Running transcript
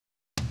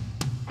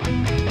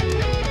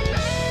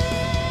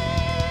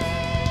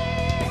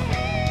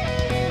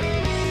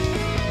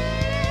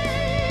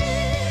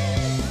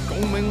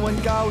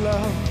運較量，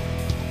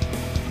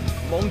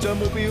望着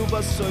目標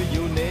不需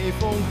要你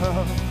方向。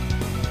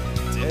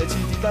這次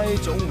跌低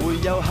總會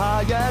有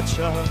下一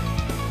場，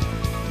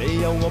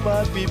你有我不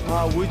必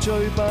怕會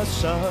追不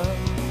上。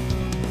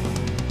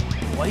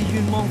為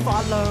願望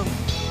發亮，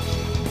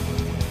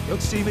若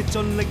是未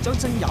盡力掌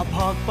聲也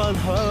拍不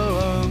響。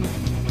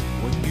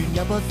永遠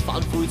也不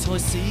反悔，才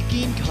是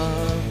堅強。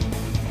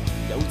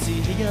有志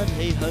氣一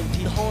起向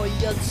天開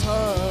一槍。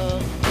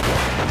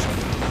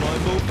從來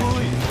無悔，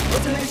我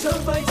這理想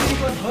揮之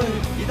不去，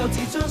而鬥志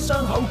將傷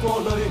口過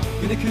濾，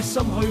願你決心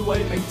去為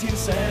明天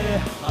寫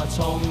下創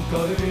舉。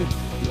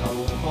流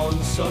汗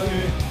水，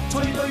才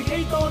對幾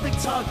多的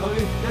差距，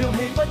有勇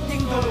氣不應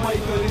該畏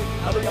懼，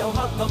哪裏有黑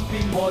暗便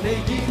和你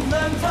燃亮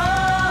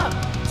它，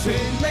全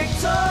力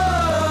追。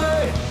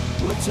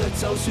活着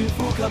就算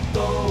呼吸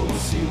都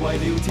是為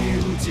了挑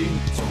戰，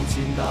從前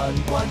難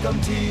關今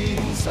天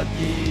實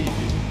現，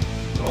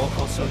我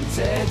確信這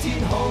天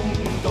空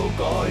都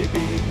改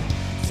變。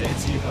這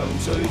志向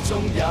最終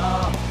也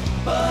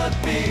不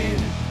變，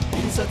現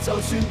實就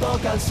算多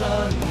艱辛，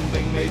並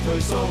未退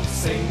縮，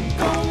成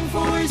功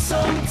灰心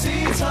只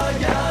差一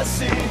線，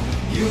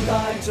要帶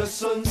着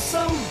信心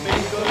面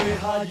對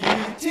下雨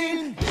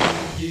天，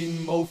仍然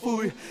無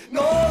悔，我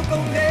共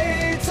你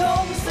衝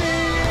線。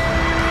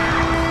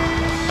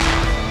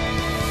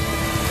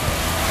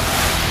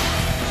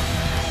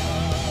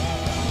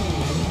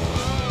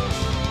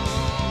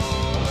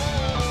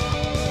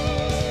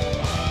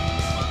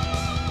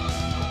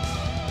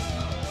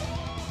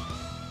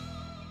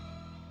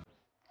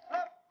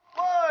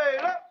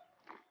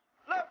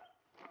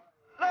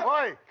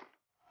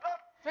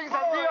精神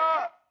啲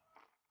啊！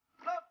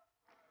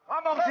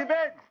眼望前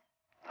邊，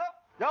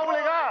有力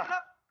啊！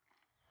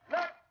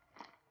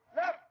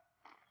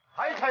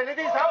睇齊你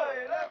啲手，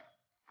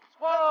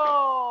哇！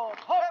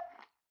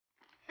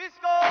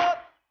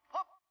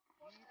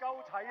唔夠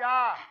齊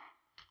啊！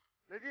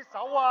你啲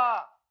手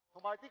啊，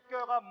同埋啲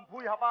腳啊唔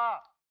配合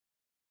啊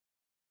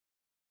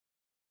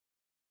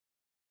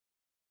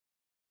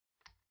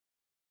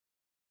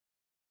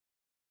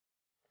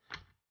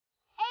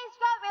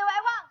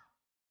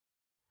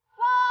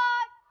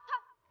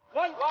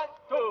！One,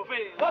 two,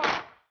 three, one.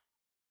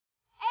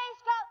 A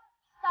squad,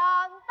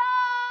 stand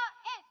up,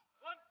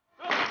 One,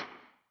 two.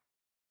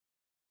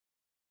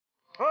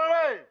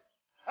 Hurry!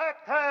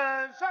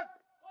 Attention!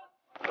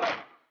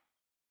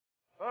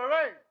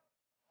 Hurry!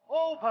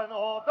 Open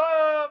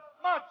order,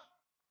 march!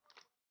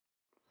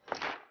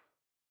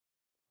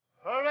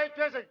 Hurry,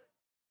 dressing!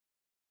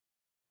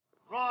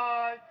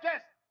 Right,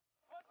 dress!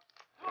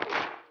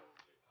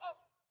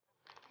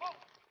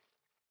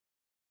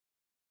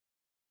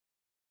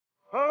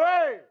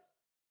 Hurry!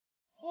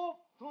 Move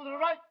to the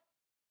right.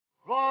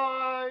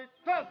 Right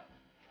turn.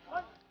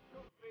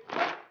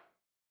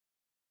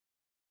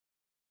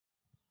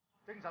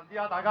 精神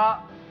啲啊，大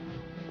家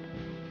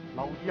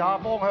留意下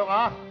方向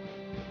啊。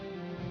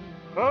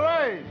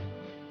Hurry!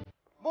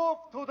 Move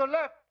to the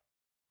left.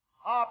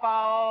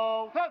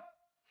 About turn.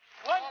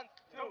 1,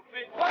 2,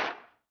 3, 1.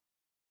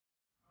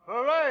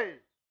 Hurry!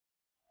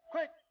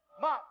 Quick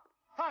mark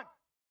time.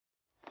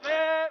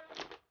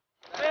 Left,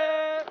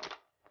 left,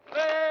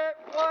 left,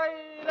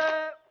 right,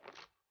 left,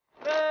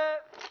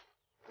 left,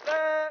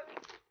 left,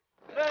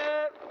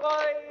 left,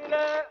 right,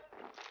 left,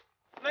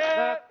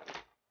 left,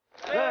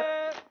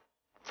 left,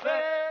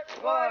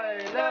 left,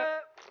 right,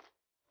 left,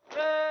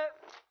 left,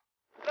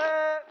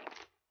 left,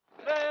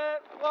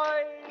 left,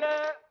 right,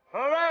 left.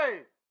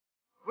 Hurry!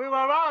 We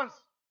will rounds.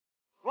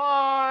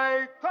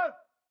 Right turn.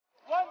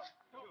 1,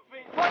 2,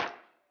 3, 1.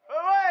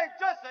 Hooray!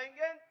 Dressing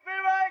in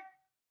free rank.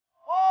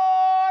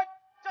 Forward,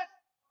 just.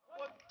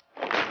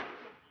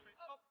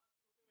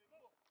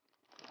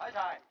 睇齊。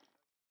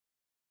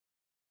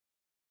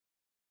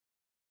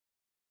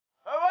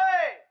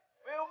Hooray!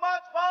 We'll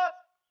march fast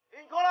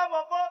in column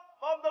of foot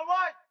from the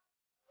right.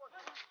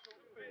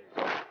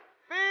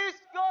 Be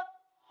good.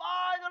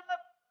 By the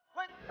left.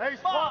 Quick. Hey,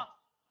 squad.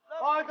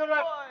 By the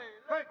left.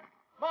 Quick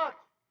march.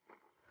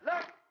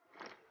 Left,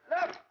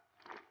 left,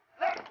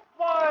 left,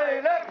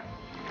 by left,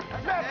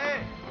 left,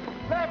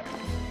 left,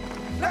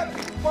 left,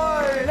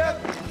 by left。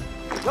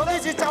有啲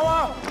節奏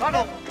啊，阿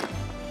龍，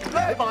你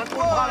慢半拍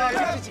啦，知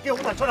唔知自己好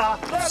突出啊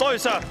Sorry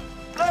sir。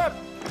 ？Left,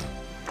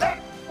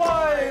 left,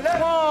 by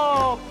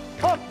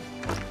left。Hop.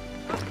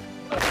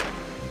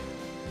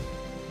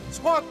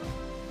 Squad,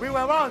 we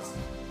will rounds.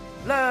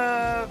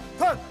 Left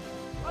turn.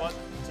 1,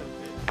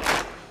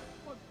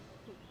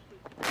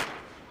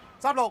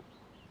 2, 3. 36。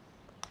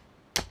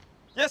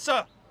 Yes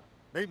sir。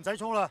你唔使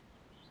衝啦，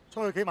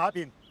出去企埋一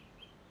邊。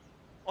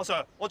我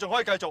Sir， 我仲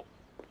可以繼續。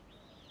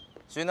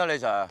算啦，李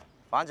Sir，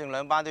 反正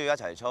兩班都要一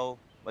齊操，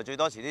咪最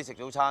多遲啲食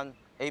早餐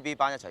 ，A、B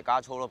班一齊加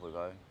操咯，陪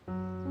佢。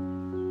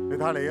你睇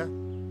下你啊，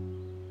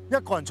一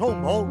個人操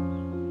唔好，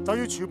就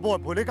要全部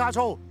人陪你加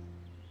操，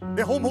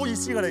你好唔好意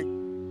思㗎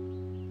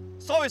你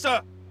Sorry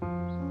sir。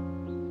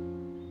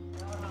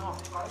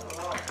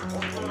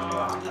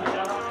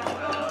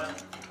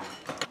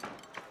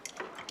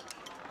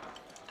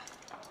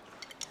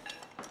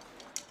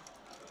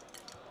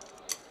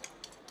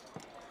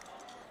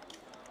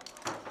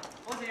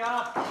事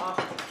啊？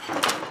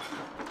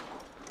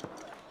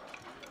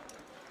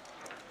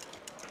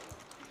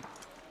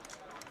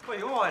喂，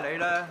如果我係你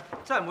咧，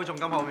真係唔會仲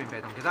咁厚面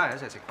皮同其他人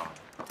一齊食飯。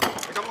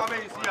你咁講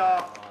咩意思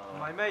啊？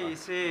唔係咩意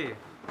思，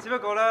只不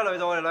過咧累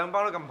到我哋兩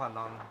班都咁頻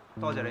能，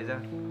多謝你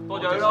啫。多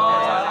謝你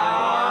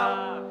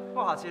咯。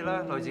不過下次咧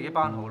累自己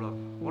班好咯，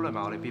唔好累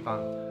埋我哋 B 班。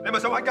你咪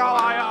想玩交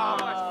嗌啊？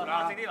冷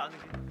靜啲，冷靜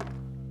啲。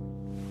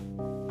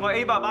我係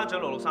A 班班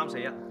長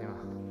66341。點啊？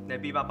你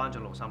係 B 班班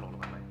長6366係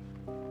咪？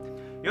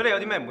如果你有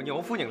啲咩唔滿意，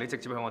我歡迎你直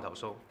接向我投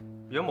訴。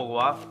如果冇嘅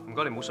話，唔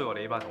該你唔好衰我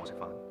哋 A 班同我食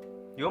飯。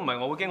如果唔係，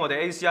我會經我哋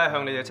ACI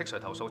向你哋戚 Sir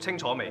投訴，清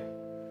楚未？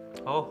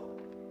好，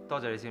多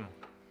謝你先。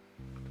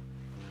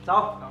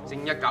走。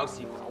正一搞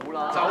事，走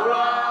啦！走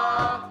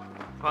啦！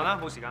飯啦，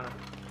冇時間啦。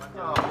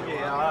好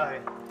嘢啊！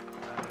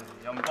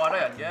又唔怪得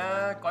人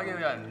嘅，鬼叫有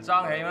人唔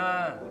爭氣咩？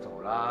好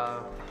嘈啦！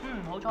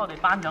好彩我哋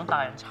班長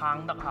大人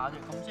撐得下啫，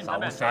咁先唔使俾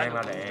人收聲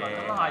啦你！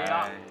咁係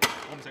啊！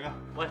我唔食啊！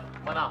喂，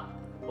君啊！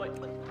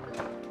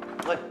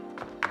喂，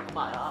咁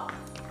埋啊！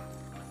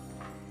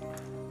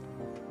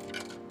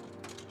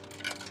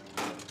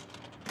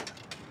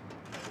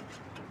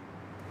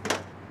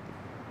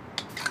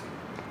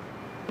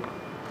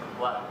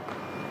喂，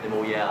你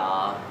冇嘢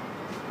啊？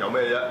有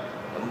咩啫？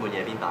咁半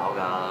夜邊飽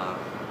㗎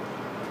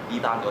？B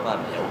班嗰班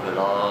咪由佢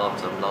咯，唔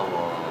使咁嬲喎。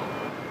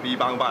 B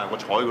班嗰班人，我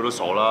睬佢都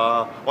傻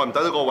啦！我唔抵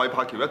得個韋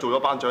柏橋一做咗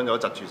班長就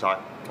窒住晒，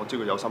我知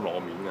佢有心落我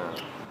面㗎。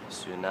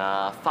算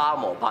啦，花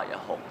無百日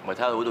紅，咪睇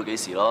下好到幾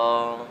時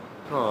咯。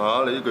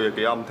啊！你呢句嘢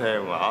幾啱聽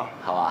喎嚇？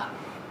係嘛？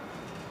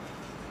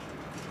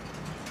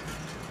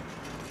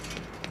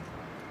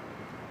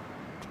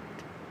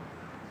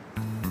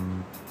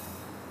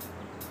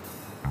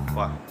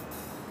喂，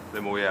你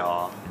冇嘢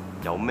啊？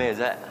有咩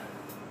啫？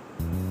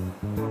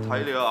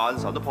睇你個眼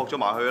神都撲咗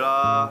埋去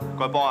啦，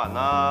該幫人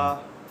啦。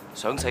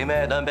想死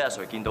咩？等陣俾阿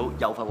Sir 見到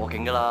又罰鑊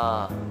警㗎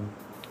啦！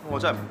我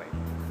真係唔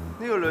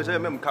明，呢個女仔有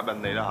咩咁吸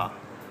引你啦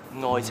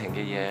嚇？愛情嘅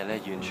嘢你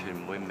完全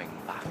唔會明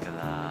白㗎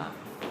啦。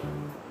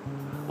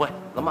喂，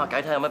諗下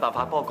計睇有咩辦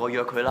法幫我改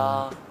約佢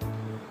啦。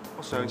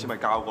我上次咪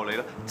教過你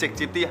啦，直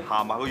接啲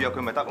行埋去約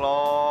佢咪得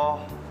咯。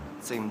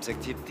直唔直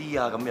貼啲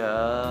啊？咁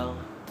樣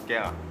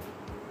驚啊？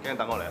驚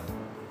等我嚟啊！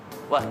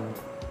喂，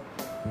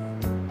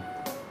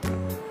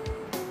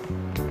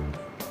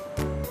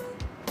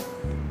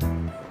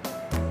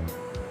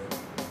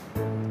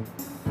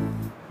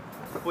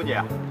搬嘢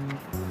啊？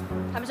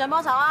係咪想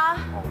幫手啊？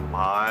哦，唔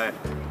係，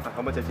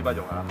可唔可以借支筆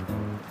用下？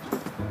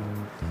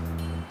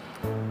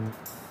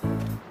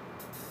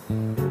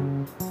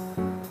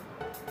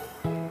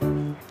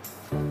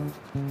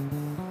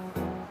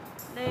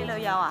你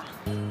女友啊？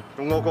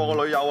仲惡過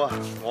個女友啊！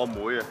我阿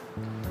妹啊！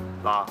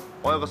嗱，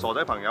我有個傻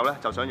仔朋友咧，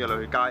就想約你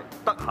去街，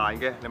得閒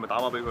嘅你咪打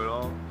電話俾佢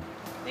咯。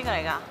邊個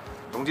嚟㗎？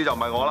總之就唔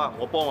係我啦，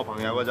我幫個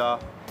朋友㗎咋。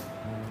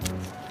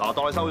嗱，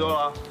當你收咗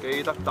啦，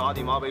記得打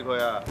電話俾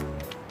佢啊！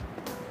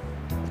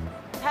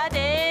睇下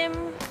點？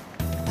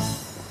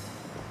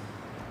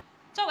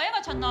作為一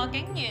個巡邏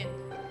警員，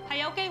係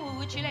有機會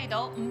會處理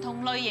到唔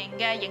同類型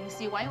嘅刑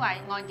事毀壞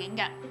案件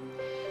嘅。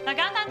嗱，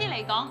簡單啲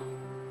嚟講，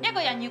一個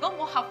人如果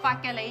冇合法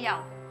嘅理由，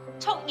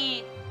蓄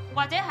意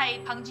或者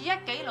係憑住一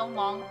己魯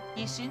莽而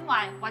損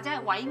壞或者係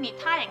毀滅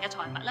他人嘅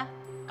財物咧，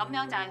咁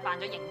樣就係犯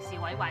咗刑事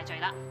毀壞罪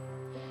啦。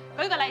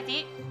舉個例子，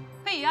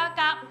譬如阿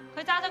甲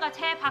佢揸咗架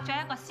車泊咗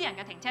喺一個私人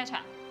嘅停車場，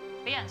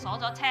俾人鎖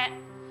咗車，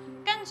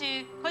跟住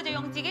佢就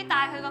用自己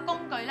帶去嘅工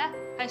具咧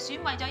係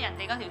損毀咗人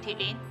哋嗰條鐵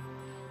鏈，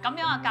咁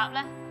樣阿甲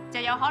咧就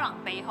有可能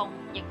被控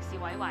刑事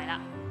毀壞啦。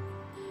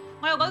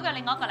我又舉個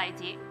另外一個例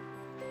子，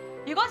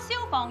如果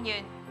消防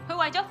員佢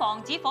為咗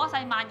防止火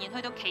勢蔓延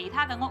去到其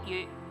他嘅屋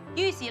宇，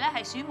於是咧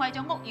係損毀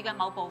咗屋宇嘅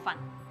某部分，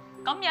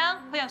咁樣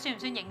佢又算唔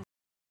算刑？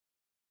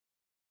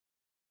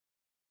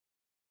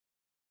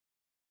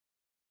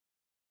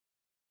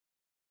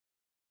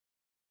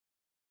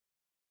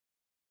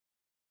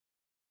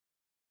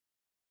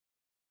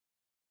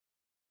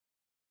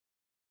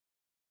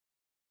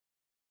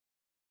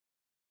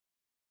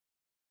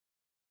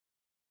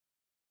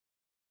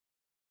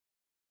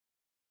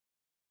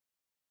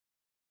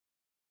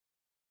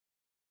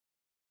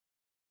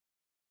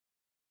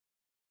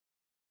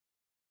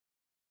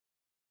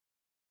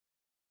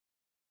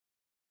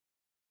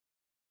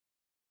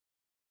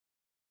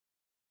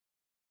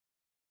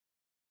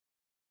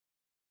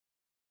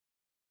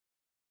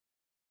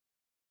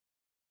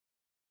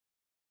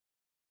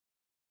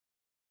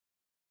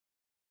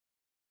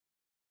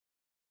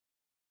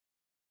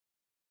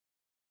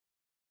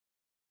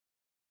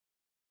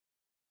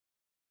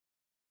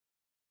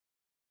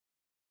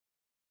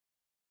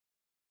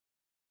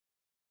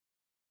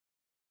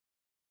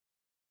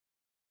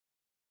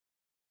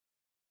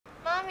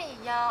媽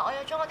咪呀，我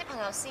約咗我啲朋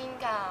友先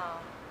㗎。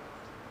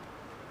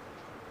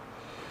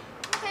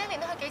咁佢一年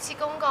都去幾次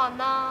公幹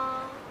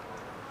啦，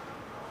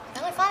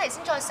等佢翻嚟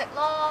先再食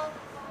咯。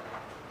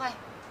喂，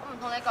我唔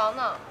同你講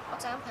啦，我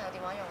借緊朋友電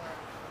話用啊。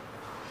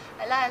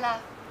係啦係啦，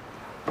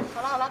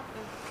好啦好啦，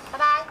拜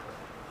拜。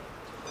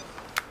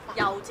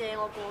又借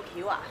我過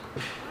橋啊？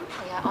咁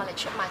朋友愛嚟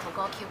出賣同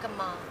過橋㗎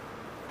嘛。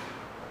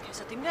OK。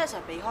其實點解成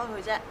日避開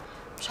佢啫？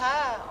切，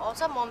我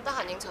真係冇咁得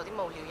閒應酬啲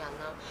無聊人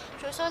啊！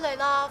最衰你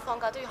啦，放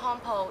假都要看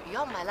鋪。如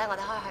果唔係咧，我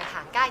哋可以去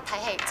行街睇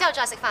戲，之後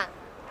再食飯。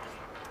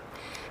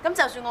咁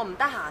就算我唔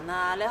得閒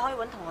啊，你可以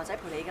揾同學仔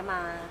陪你噶嘛。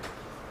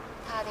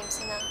睇下點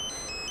先啦。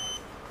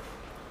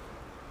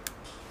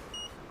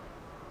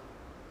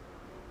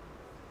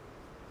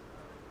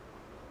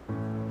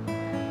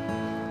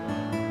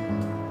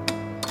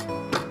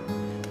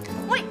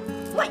喂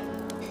喂，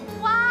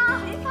哇，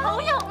好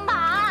肉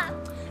麻！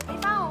你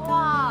翻好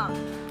啊，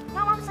啱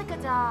啱識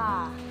㗎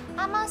咋？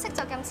啱啱識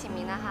就咁前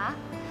面啦嚇，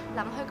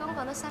臨去公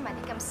幹都 send 埋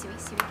啲咁少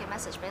嘅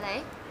message 俾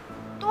你。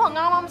都話啱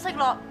啱識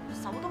咯，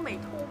手都未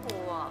拖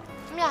過啊！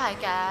咁又係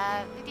嘅，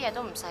呢啲嘢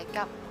都唔使急，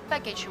不過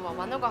記住喎，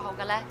揾到個好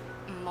嘅咧，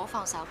唔好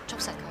放手，捉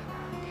實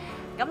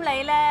佢。咁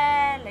你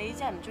咧，你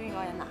真係唔中意嗰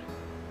個人啊？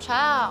切，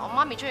我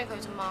媽咪中意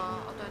佢啫嘛，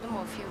我對佢都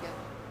冇 feel 嘅。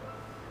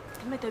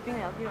咁你對邊個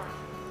有 feel 啊？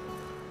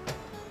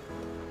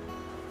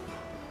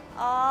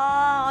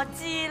哦，我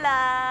知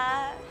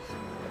啦。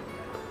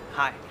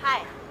Hi。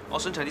Hi。我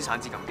想唱啲橙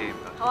子撳機唔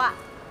該。好啊，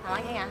慢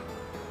慢傾啊。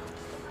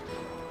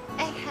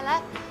誒係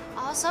咧，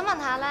我想問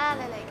下咧，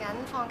你嚟緊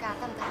放假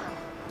得唔得閒啊？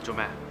做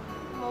咩？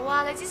冇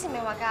啊，你之前未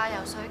話教我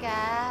游水嘅，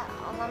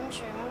我諗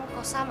住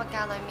個3日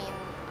假裏面，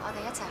我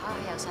哋一齊可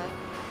以去游水。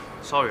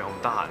Sorry， 我唔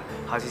得閒，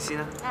下次先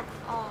啦。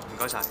哦。唔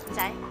該晒。唔使。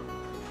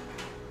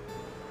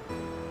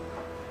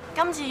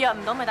今次約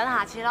唔到咪等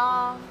下次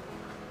咯。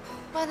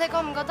喂，你覺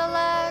唔覺得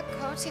咧，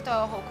佢好似對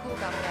我好 cool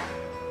咁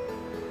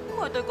嘅？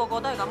咁佢對個個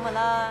都係咁噶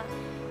啦，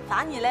反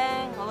而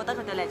咧，我覺得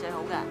佢對你最好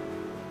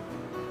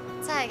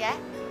嘅。真係嘅？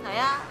係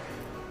啊。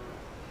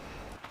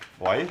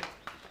喂，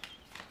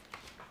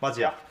媽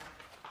子啊，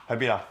喺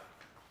邊啊？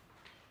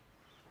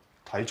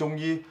睇中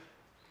醫，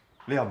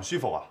你又唔舒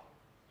服啊？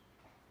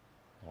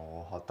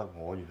哦，嚇得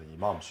我，原來姨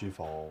媽唔舒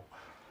服。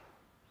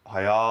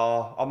係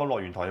啊，啱啱落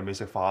完台又未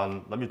食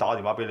飯，諗住打個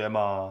電話俾你啊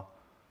嘛。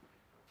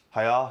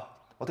係啊，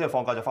我聽日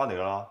放假就翻嚟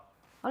㗎啦。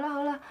好啦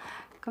好啦，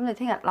咁你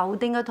聽日留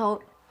定個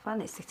肚，翻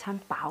嚟食餐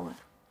飽啊！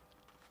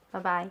拜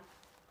拜。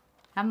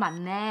阿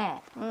文呢？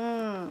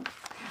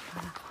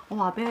我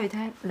話俾佢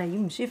聽，你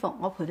唔舒服，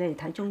我陪你嚟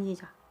睇中醫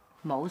咋。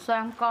冇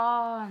相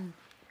干，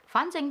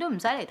反正都唔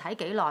使嚟睇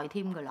幾耐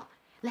添㗎啦。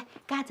咧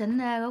家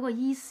陣啊，嗰個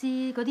醫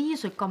師嗰啲醫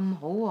術咁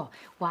好喎，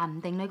話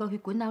唔定你個血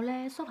管瘤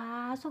咧縮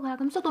下縮下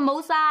咁縮到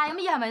冇晒，咁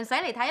以後咪唔使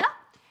嚟睇咯。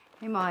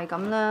希望係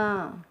咁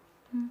啦。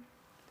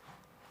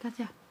家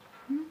姐啊，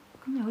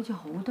今日好似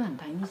好多人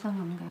睇醫生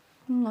咁嘅，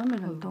咁耐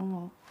未輪到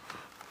我，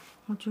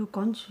我仲要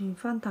趕住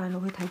翻大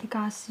陸去睇啲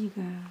家私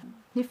嘅。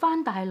你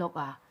翻大陸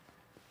啊？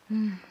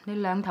你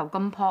兩頭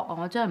咁撲啊，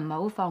我真係唔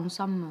係好放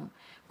心啊！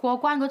過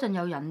關嗰陣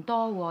又人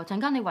多喎，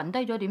陣間你暈低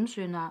咗點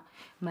算啊？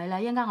咪啦，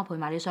一陣間我陪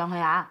埋你上去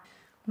啊！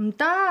唔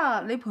得，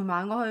你陪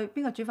埋我去，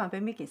邊個煮飯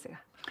俾 Micky 食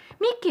啊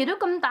 ？Micky 都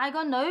咁大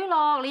個女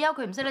咯，你休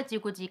佢唔識得照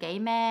顧自己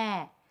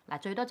咩？嗱，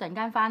最多陣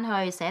間翻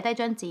去寫低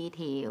張字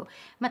條，咁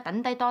啊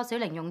等低多少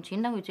零用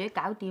錢，等佢自己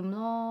搞掂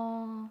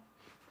咯。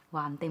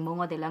話唔定冇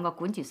我哋兩個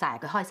管住晒，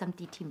佢開心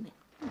啲添嘅。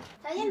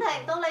陳燕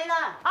婷，到你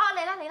啦！哦，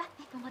嚟啦嚟啦，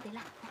到我哋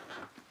啦，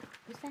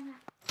好聲啦！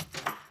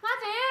媽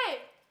子，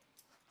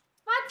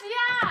媽子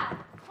啊！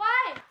喂，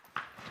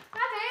媽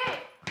子，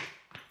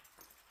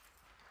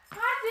媽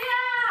子啊！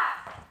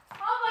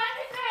我搵你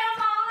出嚟有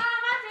望啦，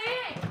媽子，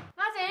媽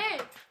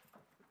子。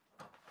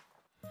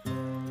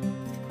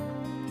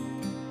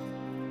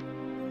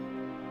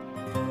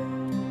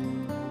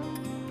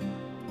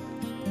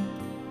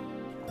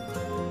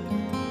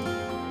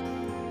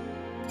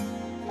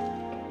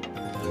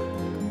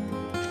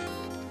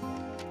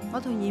我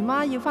同姨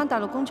媽要翻大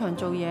陸工場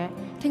做嘢，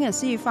聽日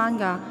先要翻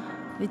㗎。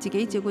你自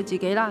己照顧自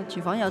己啦，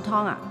廚房有湯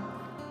啊！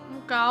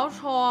冇搞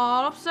錯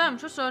啊！粒聲唔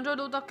出上追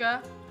都得嘅，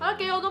睇得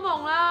幾好都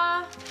夢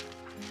啦。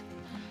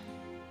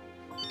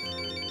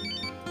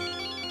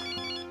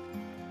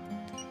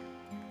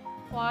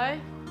喂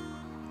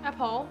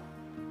 ，Apple，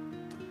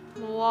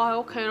 冇啊，喺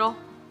屋企咯。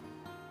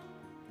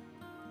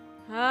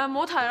唉，唔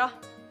好提啦。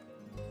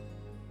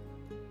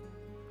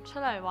出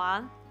嚟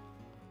玩。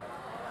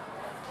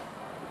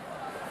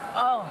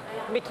哦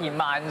 ，Micky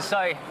萬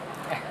歲！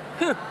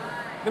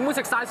你唔好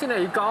食晒先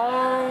嚟講。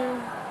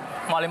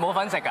話你冇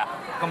份食㗎，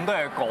咁多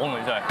嘢講啊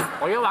真係。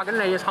我而家話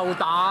緊你臭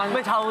蛋。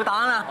咩臭蛋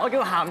啊？我叫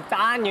鹹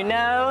蛋，you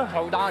know。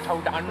臭蛋啊臭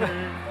蛋。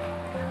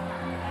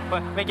喂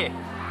 ，Micky，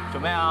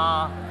 做咩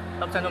啊？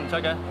粒聲都唔出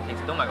嘅，平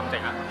時都唔係咁靜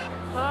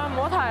啊。唔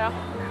好提啦。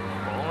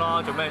講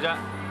啦，做咩啫？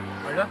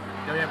係咯，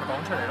有嘢咪講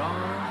出嚟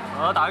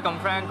咯。大家咁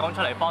friend， 講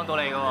出嚟幫到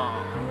你㗎喎。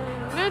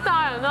呢啲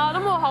大人啊，都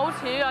冇口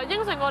齒啊！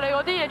應承過你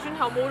嗰啲嘢，轉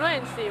頭冇咗件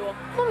事喎，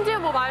都唔知有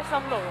冇擺喺心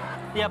度。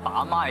啲阿爸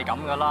阿媽係咁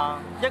噶啦，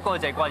一個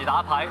就係掛住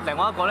打牌，另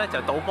外一個咧就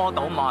賭波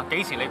賭馬，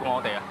幾時理過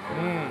我哋啊？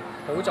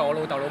好在我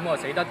老豆老母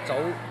死得早，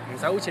唔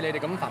使好似你哋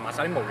咁煩埋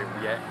晒啲無聊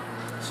嘢。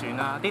算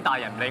啦，啲大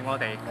人唔理我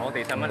哋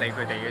使乜理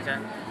佢哋嘅啫？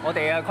我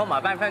哋啊 call 埋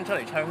班 friend 出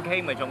嚟唱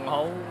K 咪仲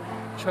好？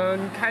唱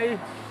K？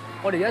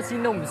我哋而家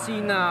先都唔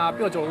先啊，邊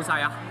個做老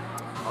細啊？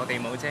我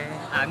哋冇啫，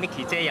阿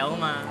Micky 姐有啊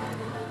嘛。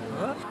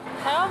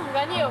係咯，唔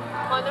緊要，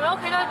橫掂你屋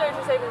企都係對住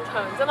4面牆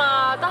啫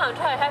嘛，得閒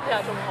出嚟 happy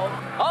下仲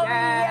好。好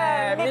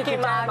耶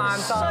 ，Mickey 萬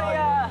歲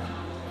啊！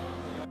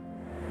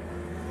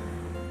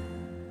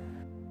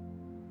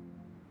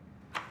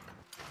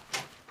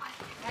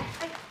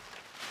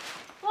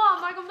哇，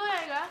買咁多嘢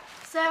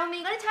嘅？上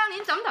面嗰啲窗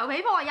簾、枕頭、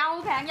被鋪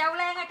又平又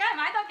靚啊，梗係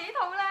買多幾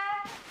套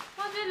啦。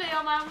媽子，你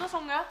又買咁多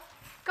餸嘅？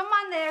今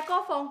晚你阿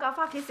哥放假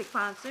翻屋企食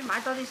飯，所以買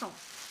多啲餸。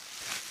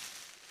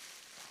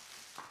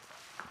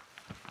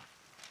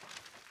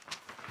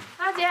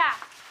媽子啊，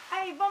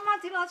幫媽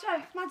子攞出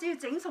去，媽子要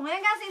整餸，一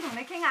陣間先同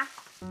你傾啊。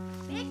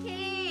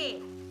Mickey，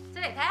出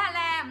嚟睇下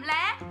靚唔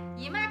靚？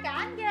姨媽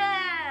揀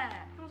嘅。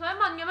仲使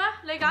問嘅咩？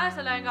你揀係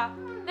實靚㗎，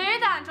你呢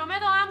大人做咩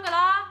都啱㗎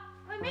啦。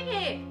喂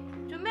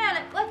 ，Mickey，做咩啊你？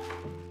喂，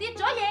跌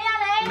咗嘢啊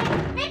你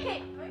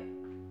 ，Mickey。咩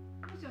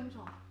事咁嘈？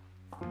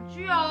唔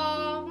知啊，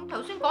咁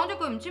頭先講咗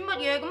句唔知乜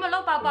嘢，咁咪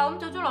嬲爆爆咁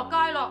走咗落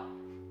街咯。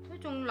佢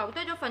仲留低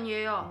咗份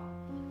嘢啊。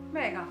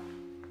咩嚟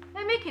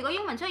㗎？誒 Mickey 個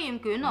英文測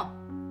驗卷啊。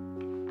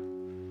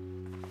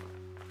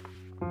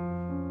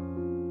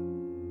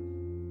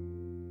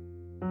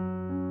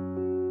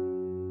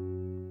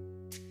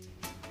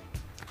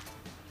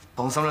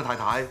放心啦，太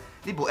太，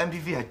呢部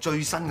MPV 係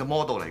最新嘅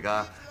model 嚟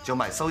㗎，仲有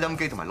埋收音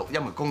機同埋錄音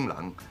嘅功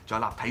能，仲有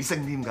立體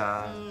聲添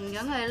㗎。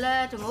梗係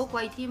啦，仲好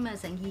貴添啊，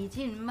成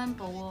2500蚊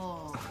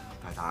部喎。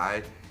太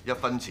太，1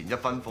分錢1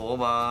分貨啊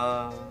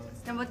嘛。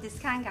有冇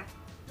discount 㗎？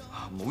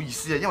唔好意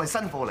思啊，因為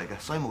新貨嚟嘅，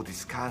所以冇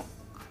discount。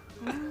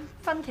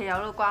分期有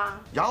啦啩？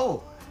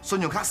有，信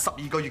用卡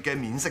12個月嘅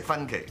免息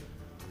分期。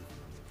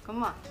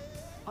咁啊，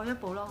我一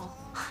部咯我。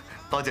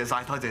多謝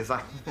晒，多謝晒。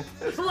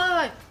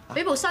喂，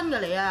俾部新嘅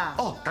你啊！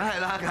哦，梗係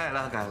啦，梗係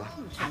啦，梗係啦。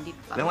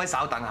兩位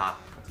稍等下。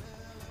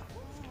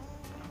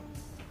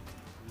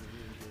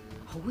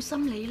好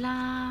心你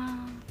啦，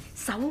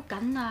手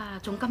緊啊，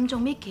仲咁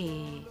重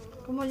Mickey。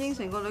咁我應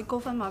承個女高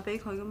分買俾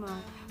佢噶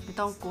嘛，你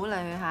當鼓勵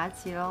佢下一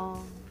次咯。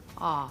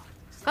哦，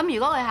咁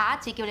如果佢下一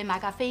次叫你買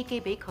架飛機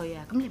俾佢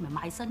啊，咁你咪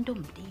買新都唔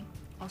掂。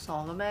我傻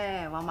嘅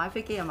咩？話買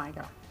飛機就買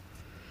㗎。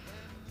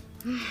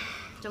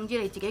總之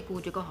你自己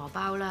顧住個荷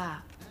包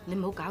啦，你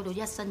唔好搞到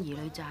一身兒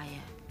女債啊！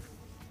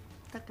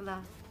得㗎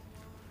啦。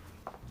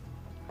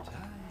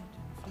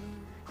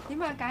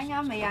點啊？揀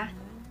啱未啊？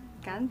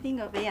揀邊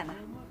個俾人啊？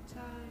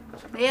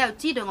你又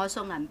知道我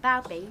送銀包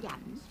俾人？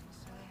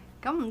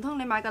咁唔通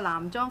你買個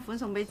男裝款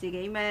送俾自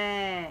己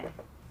咩？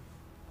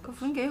個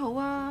款幾好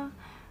啊！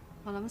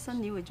我諗新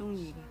年會中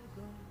意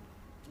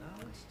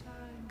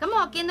嘅。咁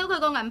我見到佢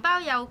個銀包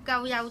又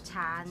舊又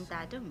殘，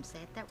但係都唔捨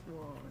得喎。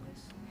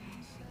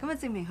咁啊，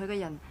證明佢個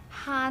人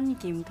慳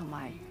儉同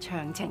埋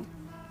長情。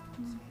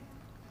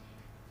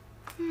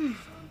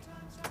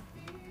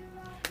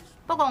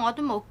不過我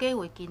都冇機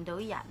會見到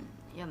人，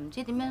又唔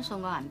知點樣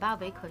送個銀包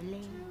俾佢咧。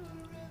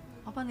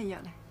我幫你約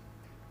你。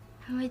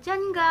係咪真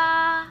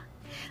㗎？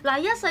嗱，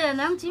一世人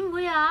兩姊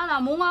妹啊！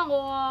嗱，冇呃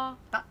我啊！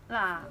得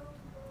啦。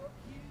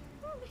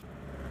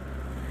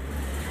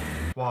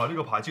哇！呢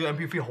個牌子嘅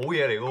MPV 好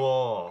嘢嚟㗎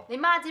喎。你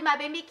媽子買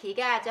俾 Mickey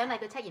嘅，獎勵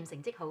佢測驗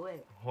成績好啊！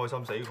開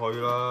心死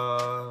佢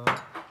啦！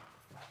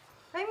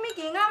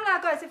 Mickey 啱啦，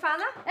過嚟食飯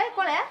啦！誒，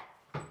過嚟啊！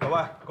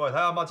喂，過嚟睇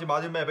下媽子買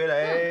啲咩俾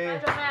你。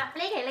做咩啊？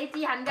呢期你自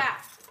行㗎。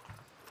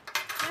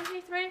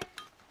MP3。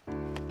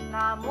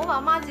嗱，唔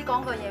好話媽子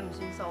講個嘢唔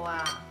算數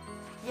啊！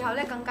以後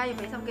咧更加要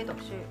俾心機讀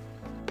書。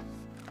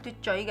奪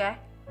嘴嘅，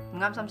唔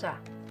啱心水啊？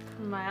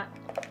唔係啊，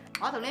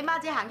我同你媽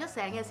子行咗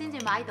成日先至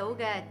買到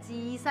嘅，至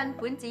新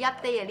款至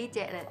update啊呢只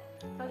啦。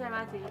多謝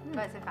媽子，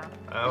過嚟食飯。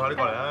快啲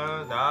過嚟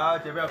啦！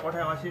嗱，借俾阿哥聽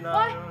下先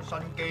啦。新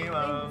機啊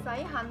嘛。你唔使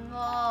恨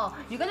喎，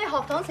如果你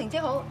學堂成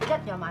績好，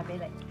一樣買俾你。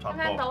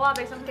聽到啊，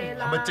俾心機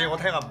啦。係咪借我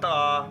聽啊唔得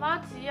啊？媽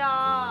子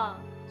啊！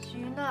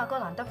算啦，阿哥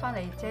難得翻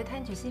嚟，借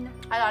聽住先啦。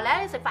係啦，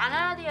嚟食飯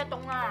啦，啲嘢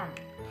凍啦。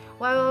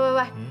喂，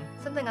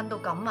使唔使揞到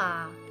咁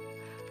啊？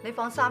你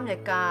放3日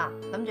㗎，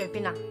諗住去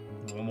邊啊？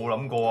我冇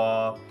諗過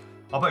啊！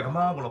不如咁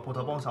啦，我落鋪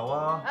頭幫手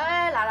啊！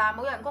嗱，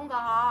冇人工㗎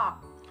嗬。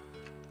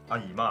阿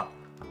姨媽，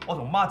我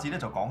同媽子咧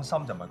就講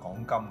心就唔係講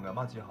金嘅，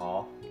媽子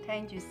嗬。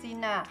聽住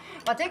先啦，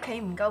或者企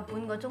唔夠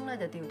半個鐘咧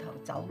就掉頭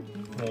走。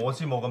我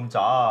先冇咁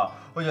渣，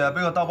我日日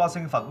俾個兜巴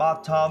星罰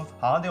乜參，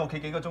閒啲我企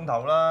幾個鐘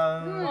頭啦。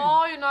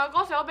哦，原來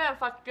嗰時候俾人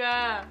罰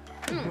嘅。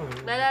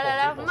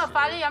嚟，咁啊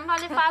快啲飲翻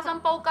啲花生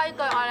煲雞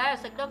腳啊！你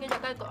食多幾隻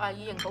雞腳啊，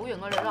以形補形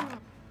啊你咯。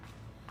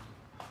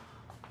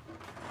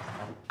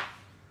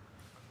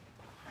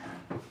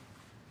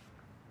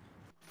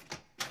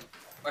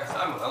喂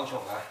，3門口重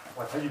啊！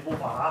喂，睇住煲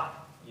飯嚇。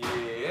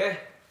咦？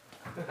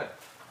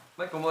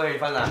乜咁好氣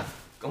氛啊？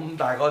咁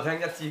大個廳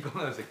一支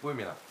公就食杯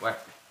麵啊？喂，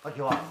阿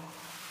喬啊，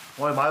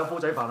我哋買個煲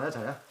仔飯一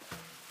齊啊！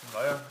唔使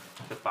啊，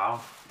食飽。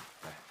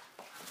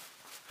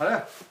係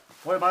咧，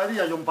我哋買啲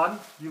日用品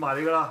預埋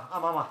你㗎啦，啱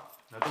唔啱啊？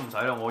都唔使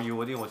啦，我要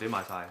嗰啲我自己買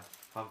晒，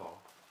翻房。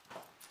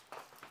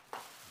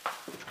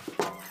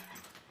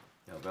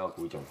又俾我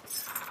估中，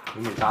咁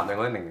你答你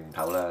嗰啲零零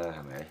頭啦，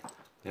係咪？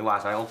你話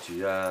晒屋主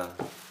啦，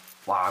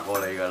話過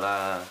你㗎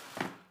啦，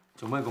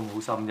做咩咁好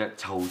心啫？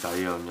湊仔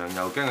咁樣，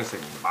又驚佢食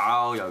唔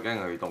飽，又驚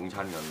佢凍親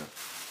咁樣，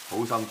好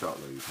心着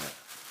雷劈。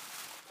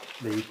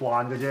未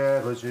慣嘅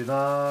啫，佢算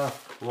啦。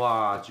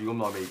哇！住咁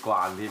耐未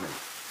慣添，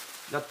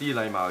一啲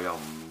禮貌又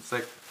唔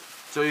識，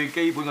最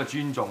基本嘅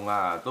尊重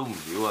啊都唔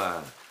曉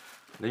啊！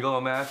你嗰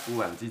個咩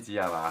婦人之子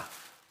係嘛？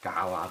教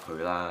下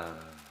佢啦。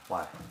喂，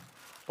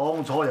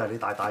當初又係你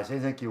大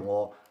聲叫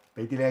我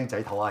俾啲僆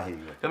仔唞下氣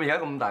嘅。咁而家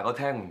咁大個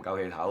廳唔夠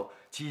氣唞，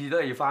次次都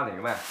係要翻嚟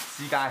嘅咩？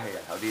私家氣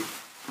人唞啲。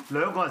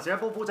2個人食一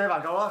煲煲仔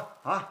飯夠啦，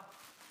嚇！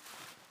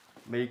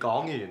未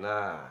講完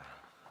啊！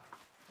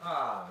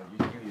啊，越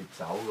叫越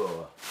走嘅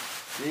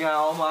喎。點解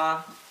好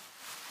嘛？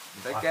唔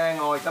使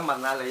驚，我而家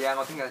問下你啊！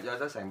我聽日約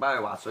咗成班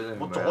去滑水，你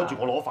去唔去啊？我阻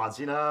住我攞飯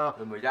先啦。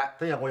去唔去啫？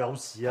聽日我有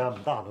事啊，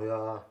唔得閒去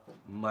啊。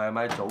唔係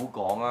咪早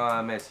講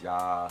啊？咩事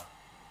啊？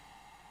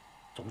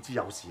總之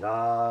有事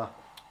啦。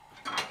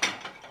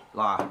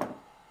嗱，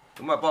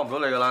咁啊幫唔到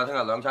你㗎啦！聽日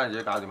2餐自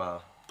己搞掂啊！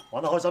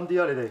玩得開心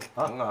啲啊，你哋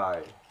嚇。梗係。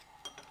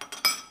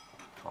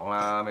講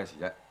啦，咩事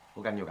啫？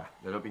好緊要㗎，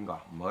約咗邊個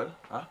啊？唔去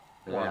啊？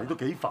哇！你都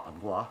幾煩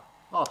㗎嚇！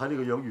啊，睇你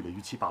個樣越嚟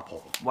越似八婆。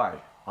喂，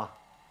嚇！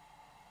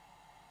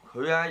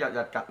佢啊，日日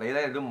趌你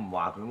咧，你都唔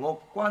話佢。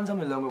我關心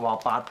你2句話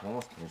八婆，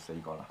我同你死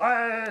過啦。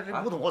誒，你唔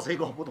好同我死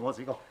過，唔好同我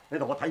死過。你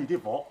同我睇住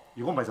啲火，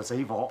如果唔係就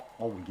死火。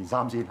我換件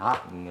衫先嚇。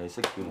唔係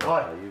識叫我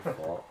睇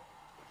火，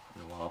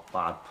又話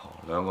八婆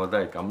，2個都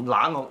係咁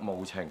冷酷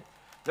無情，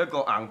一個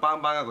硬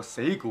邦邦，一個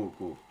死咕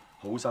咕，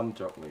好心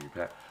着雷劈。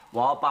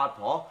話我八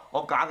婆，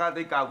我假假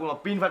地教官，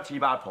我邊忽似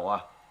八婆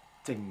啊？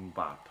正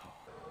八婆。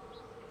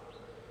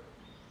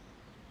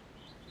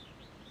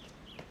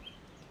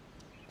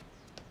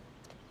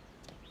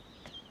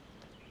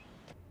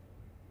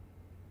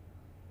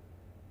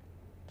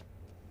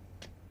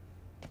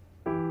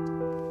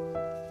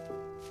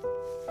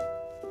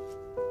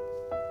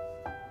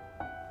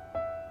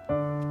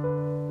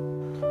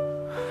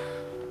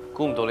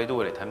估唔到你都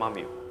會嚟睇媽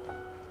咪。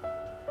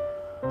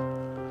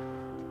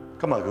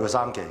今日佢嘅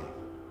生忌，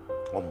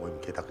我唔會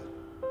唔記得嘅。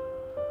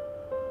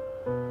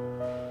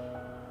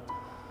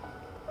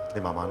你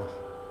慢慢啦，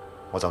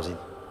我走先。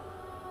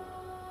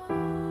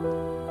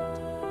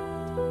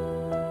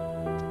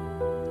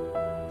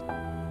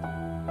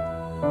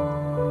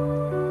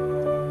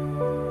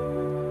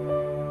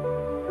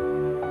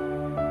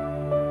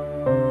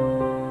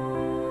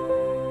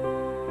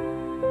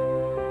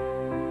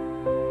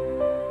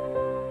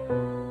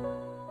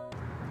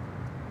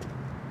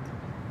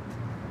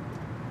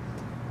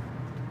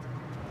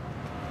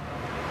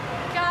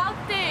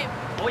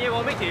冇嘢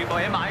喎 ，Micky，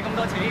冇嘢買咁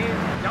多錢，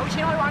有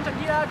錢可以玩盡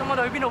啲啦。咁我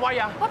哋去邊度威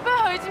啊？喂，不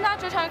如去尖沙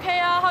咀唱 K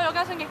啊！開咗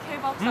間新嘅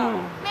K-box。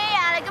咩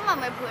啊？你今日唔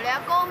係陪你阿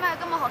哥咩？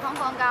今日學堂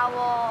放假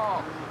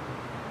喎。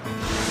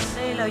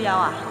你女友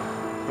啊？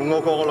我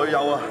個女友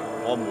啊，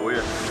我唔會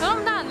啊。佢都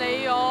唔得人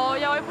理我，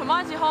又要陪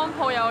媽子看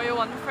鋪，又要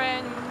揾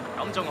friend。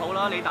咁仲好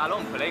啦，你大佬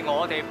唔陪你，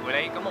我哋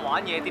陪你，咁我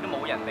玩嘢啲都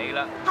冇人理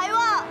啦。係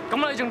喎。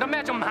咁你仲等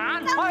咩？仲唔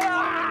行？係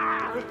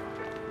啊！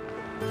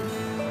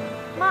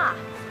媽，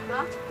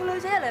個女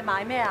仔入嚟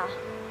買咩啊？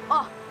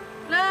哦，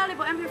呢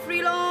部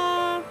MP3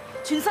 咯，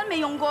全新未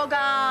用過㗎，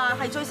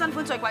係最新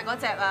款最貴嗰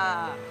隻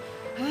啊！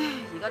唉，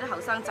而家啲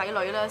後生仔女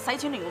咧，使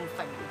錢亂咁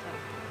揈嘅。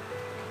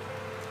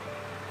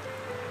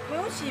佢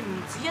好似唔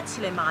止一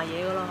次嚟買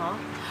嘢㗎啦，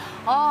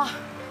嗬？哦，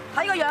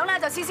睇個樣咧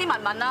就斯斯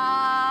文文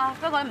啦，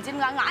不過唔知點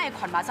解硬係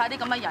群埋晒啲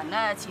咁嘅人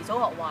咧，遲早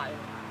學壞。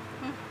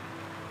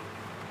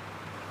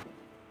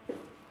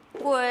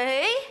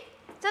喂，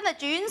真係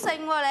轉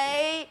性喎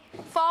你，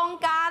放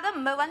假都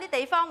唔去揾啲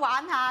地方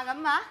玩下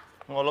咁啊？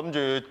我諗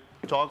住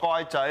做下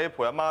乖仔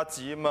陪阿媽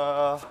子啊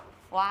嘛。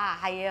哇，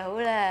係啊，好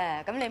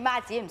啦，咁你媽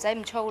子唔使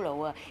咁操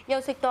勞啊，休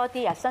息多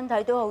啲啊，身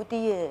體都好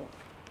啲啊。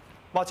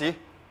媽子，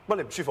乜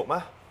你唔舒服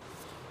咩？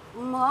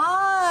唔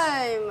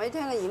係，咪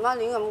聽你姨媽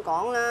亂咁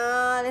講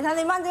啦！你睇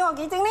你媽子我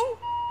幾精靈。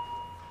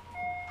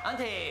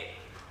Auntie，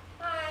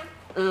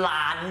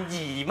爛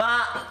姨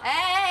媽。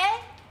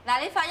嗱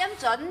你發音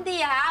準啲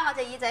嚇，我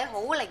隻耳仔好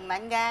靈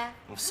敏嘅。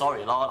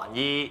Sorry 咯，蘭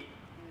姨。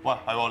喂，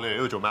係喎，你嚟呢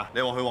度做咩啊？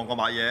你話去旺角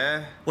買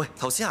嘢？喂，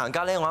頭先行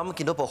街咧，我啱啱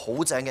見到部好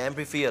正嘅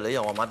MP3 啊，你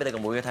又話買俾你個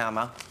妹嘅睇下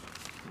嘛？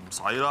唔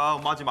使啦，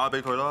我媽子買咗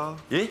俾佢啦。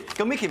咦，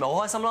咁 Micky 咪好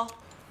開心咯？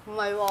唔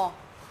係喎，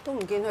都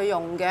唔見佢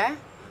用嘅，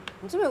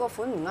唔知佢個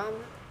款唔啱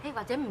咧？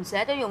或者唔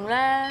捨得用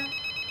咧？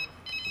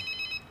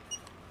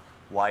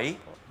喂，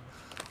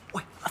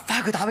喂，快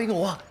佢打俾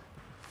我啊！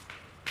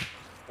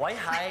喂，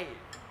係。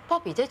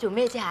Bobby 姐做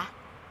咩啫嚇？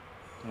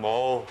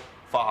冇，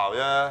發姣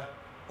啫。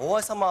好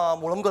開心啊！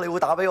冇諗過你會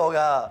打俾我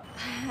㗎。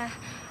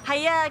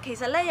係啊，其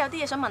實咧有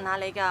啲嘢想問下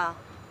你㗎。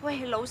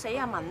喂，老死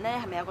阿文咧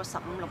係咪有個15、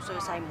16歲嘅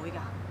細妹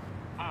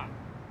㗎？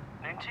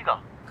你唔知㗎？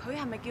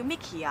佢係咪叫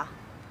Micky 啊？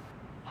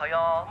係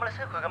啊，咁你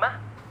識佢嘅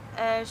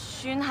咩？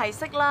算係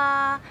識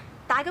啦。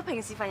但係佢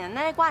平時份人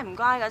咧乖唔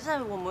乖㗎？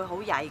真係會唔會好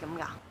曳咁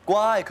㗎？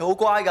乖，佢好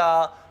乖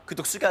㗎。佢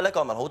讀書梗係叻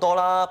過文好多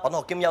啦，品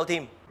學兼優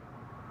添。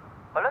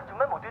係咧，做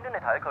咩無端端你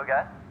提起佢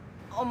嘅？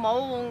我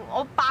冇，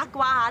我八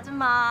卦下啫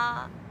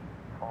嘛。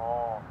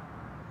哦，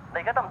你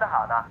而家得唔得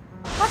閒啊？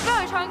喂，不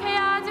如去唱 K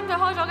啊！尖咀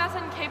開咗間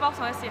新 K-box，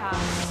我去試下。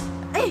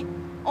誒，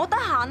我得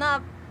閒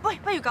啊！喂，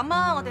不如咁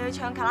啊，我哋去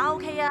唱卡拉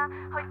OK 啊！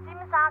去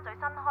尖沙咀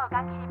新開嗰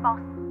間 K-box。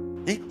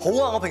咦，好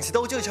啊！我平時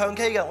都好中意唱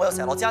K 嘅，我又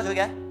成日落尖沙咀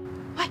嘅。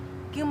喂，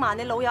叫埋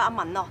你老友阿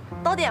文咯，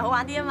多啲人好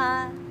玩啲啊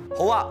嘛。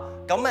好啊，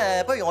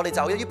咁不如我哋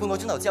就約於半個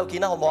鐘頭之後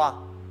見啦，好唔好啊？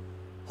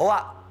好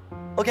啊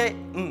 ，OK，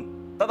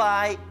 拜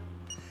拜。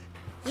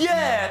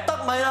耶，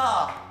得咪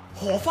啦！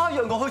何花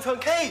約我去唱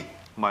K。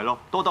唔係咯，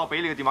多得我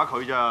俾你嘅電話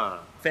佢咋。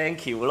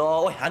 Thank you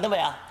咯，喂，行得未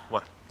啊？喂，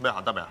咩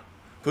行得未啊？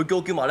佢叫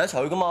我叫埋你一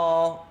齊去噶嘛。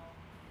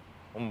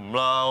我唔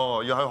啦，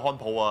要喺度看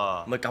鋪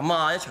啊。唔係咁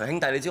啊，一場兄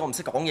弟，你知我唔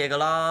識講嘢噶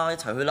啦，一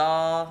齊去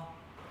啦。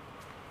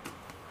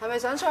係咪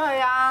想出去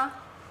啊？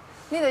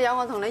呢度有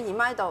我同你姨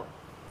媽喺度，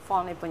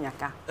放你半日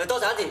假。多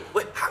謝 Auntie，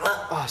喂，行啦。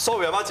啊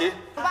 ，sorry 啊，媽子。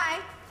拜拜。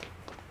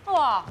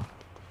哇，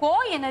果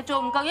然係做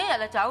唔夠1日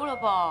就走嘞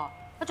噃！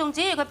我仲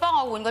指意佢幫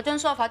我換嗰張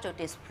sofa 做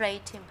display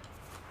添。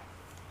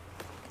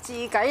自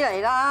己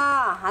嚟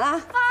啦，行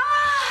啦。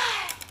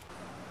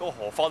嗰個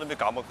荷花都唔知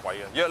搞乜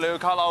鬼啊！約你去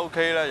卡拉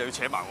OK 咧，又要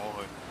扯埋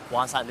我去。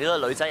話晒你都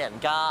係女仔人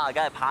家，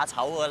梗係怕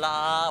醜噶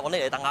啦，揾你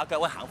嚟蹬下腳，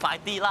喂，行快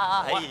啲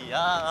啦！哎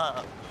呀，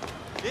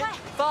咦，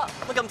花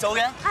乜咁早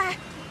嘅？唉，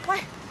喂，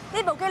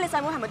呢部機你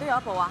細妹係咪都有一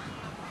部啊？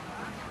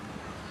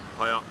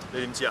係啊，你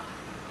點知啊？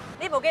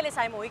呢部機你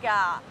細妹㗎，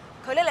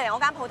佢拎嚟我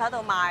間鋪頭度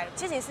賣，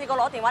之前試過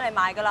攞電話嚟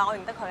賣㗎啦，我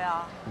認得佢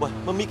啊。喂，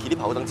乜 Micky 啲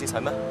頭等姿勢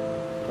咩？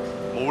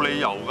冇理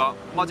由㗎，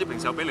媽姐平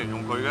時有俾零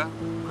用佢嘅，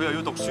佢又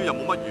要讀書又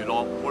冇乜娛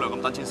樂，冇理由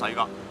咁等錢使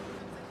㗎。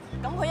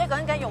咁佢一個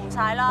人梗係用唔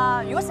晒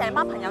啦，如果成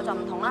班朋友就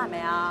唔同啦，係咪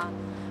啊？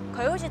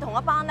佢好似同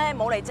一班咧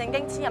冇嚟正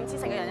經黐飲黐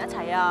食嘅人一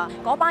齊啊！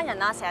嗰班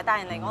人啊，成日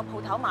帶人嚟我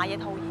鋪頭買嘢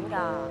套現㗎。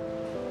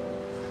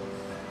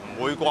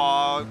唔會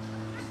啩？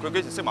佢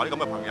幾時識埋啲咁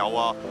嘅朋友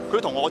啊？佢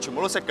啲同學我全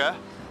部都識嘅。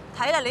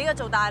睇嚟你呢個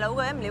做大佬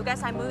嘅唔了解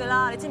細妹㗎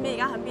啦，你知唔知而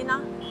家響邊啦？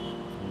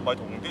咪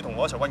同啲同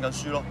學一齊温緊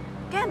書咯。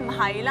梗係唔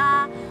係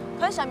啦？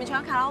佢喺上面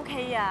唱緊卡拉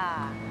OK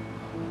啊！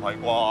唔係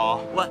啩？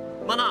喂，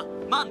蚊啊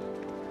蚊！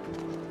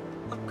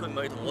佢唔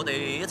係同我哋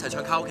一齊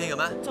唱卡拉 OK 嘅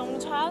咩？仲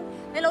唱？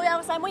你老友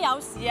細妹有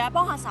事啊，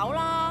幫下手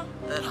啦！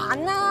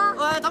行啦！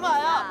喂，等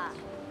埋啊！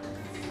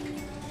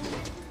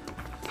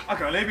阿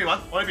強，你呢邊揾，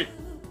我呢邊。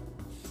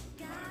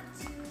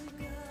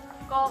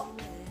哥，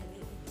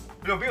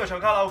你同邊個唱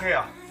卡拉 OK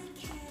啊？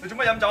你做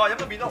乜飲酒啊？飲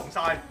到面都紅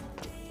晒。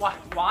喂，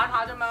玩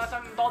下啫嘛，使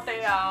咁多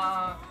啲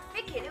啊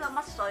 ！Micky 呢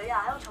個乜水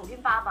啊？喺度嘈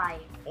喧巴閉。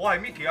我係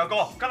Micky 阿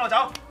哥，跟我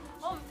走。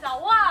我唔走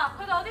啊！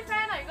佢哋我啲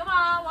friend 嚟㗎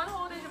嘛，玩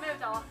好地做咩要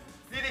走啊？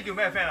呢啲叫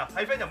咩 friend 啊？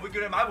係 friend 就唔會叫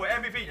你買部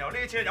MV 然後呢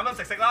啲錢飲飲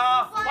食食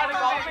啦。喂，你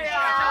講咩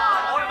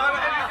啊？我哋買部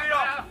MV 咯。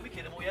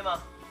Micky 你冇嘢嘛？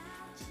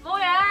冇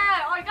嘢，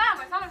我而家又唔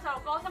係收你細路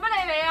哥，使乜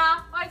理你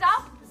啊？我哋走。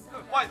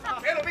喂，企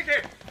度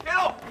Micky，企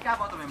度。呢間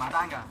房仲未埋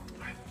單㗎。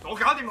我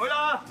搞掂佢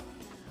啦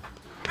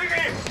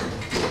 ，Micky。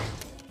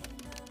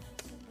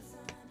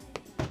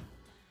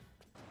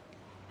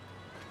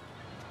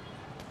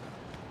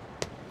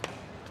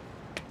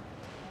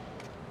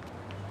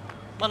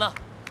問啊，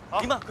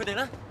點啊？佢哋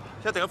咧？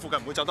一定喺附近，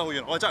唔會走得好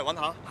遠。我哋真係揾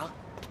下。嚇！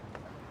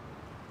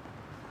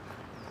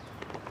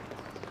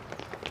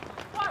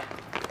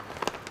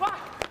喂，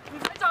唔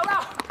使走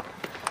啦，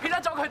騙得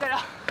咗佢哋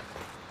啦。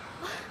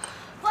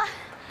喂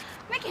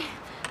 ，Micky，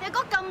你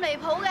歌咁離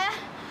譜嘅，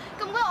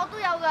咁多樂都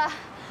有㗎，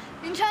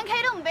連唱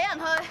K 都唔俾人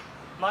去。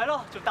咪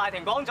咯，仲大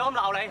庭廣眾咁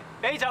鬧你，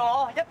俾就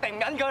我，一定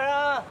忍佢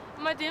啦。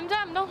唔係點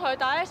啫？唔通佢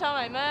帶起上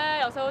嚟咩？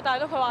由細到大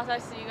都佢話晒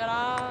事㗎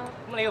啦。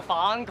咁你要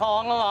反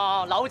抗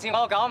啊嘛，扭似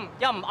我咁，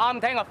一唔啱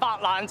聽就發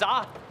爛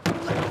渣。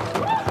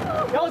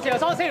有時候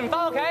收先唔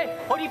翻屋企，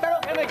好似翻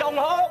屋企咪仲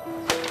好。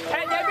踢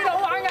嘢邊度好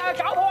玩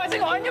㗎？搞破壞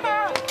先玩㗎嘛。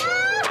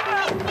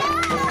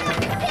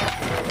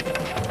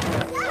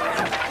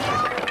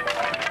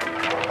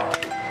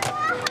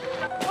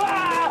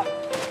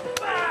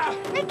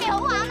Micky 好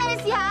玩咩？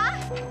你試下。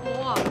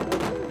好啊，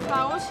但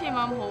係好似唔係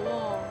咁好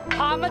喎。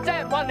怕乜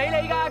啫？冇人理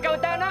你㗎，夠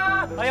掟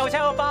啦！我有車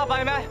好巴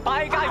閉咩？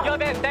擺街如果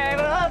俾人掟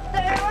啦，掟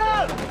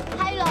啦！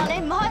係咯，你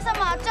唔開心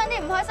啊，將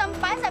啲唔開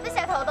心擺晒啲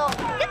石頭度，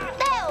一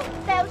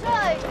掉出去，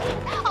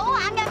好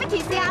玩嘅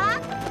 ，Micky 試下啦。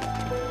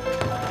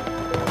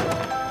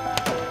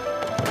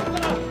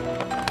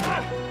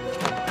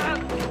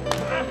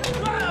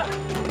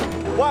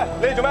喂，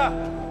你哋做咩啊？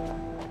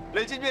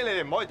你知唔知你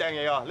哋唔可以掟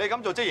嘢㗎？你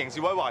咁做即係刑事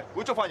毀壞，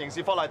會觸犯刑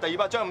事法例第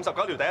200章59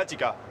條第1節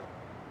㗎。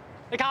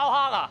你靠黑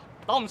啊！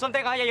我唔信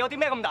掟下嘢有啲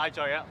咩咁大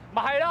罪啊？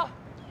咪係咯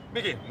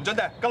 ，Micky 唔准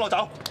掟，跟我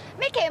走。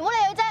Micky 唔好理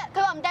佢啫，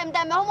佢話唔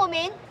掟咪好冇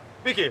面。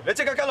Micky，你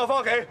即刻跟我翻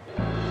屋企。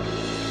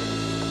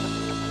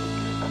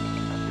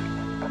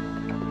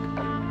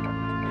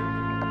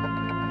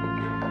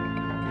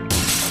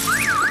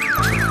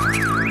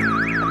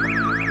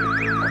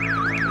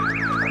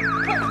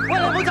喂，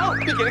你唔好走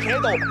 ，Micky 你企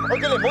喺度，我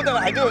叫你唔好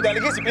掟，係都要掟，你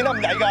幾時變得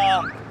咁曳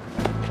㗎？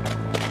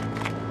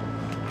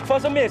發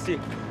生咩事？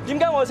點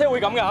解我嘅車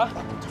會咁㗎？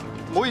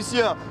唔好意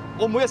思啊，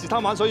我唔好一時貪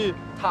玩，所以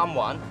貪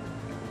玩。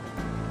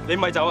你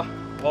咪走啊！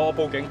我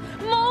報警。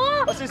冇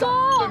啊！阿先生，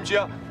對唔住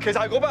啊，其實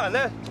係嗰班人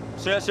咧。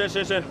算。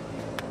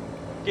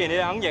既然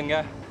你肯認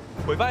嘅，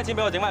賠翻啲錢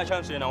俾我整翻隻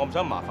槍算啦，我唔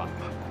想咁麻煩。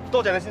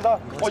多謝你先生，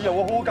我以後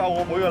會好好教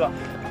我妹㗎啦。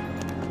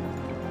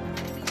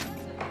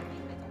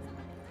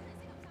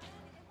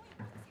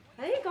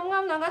誒，咁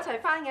啱兩個一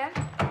齊翻嘅，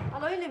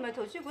阿女女，你唔係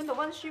圖書館度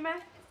温書咩？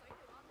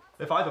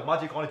你快啲同媽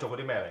子講你做過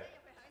啲咩嚟？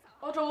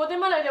我做過啲乜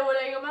你哋會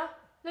理嘅咩？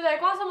你哋係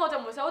關心我就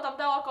唔會成日都抌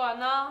低我一個人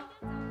啦。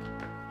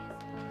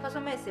發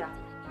生咩事啊？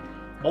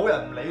冇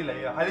人唔理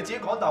你啊，係你自己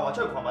講大話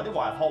出去群埋啲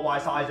壞人，學壞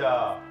晒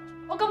咋。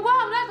我咁乖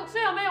咁叻讀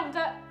書有咩用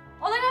啫？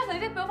我拎緊成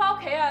績表翻屋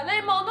企啊，你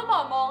哋望都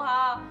望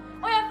下。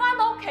我日翻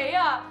到屋企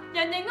啊，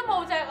人影都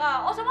冇隻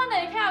啊！我想揾你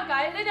哋傾下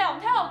偈，你哋又唔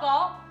聽我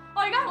講。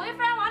我而家同啲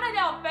friend 玩，你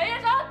哋又唔俾，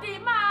你想我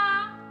點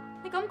啊？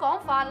你咁講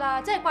法啦，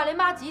即係怪你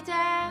媽子啫。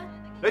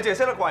你淨係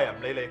識得怪人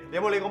唔理你，你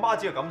有冇理過媽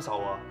子嘅感受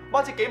啊？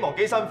媽子幾忙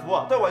幾辛苦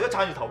啊，都係為咗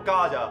撐住頭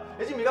家咋。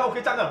你知唔知而家屋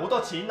企爭緊好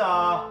多錢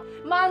啊？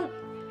問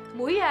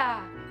妹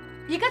啊，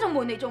而家仲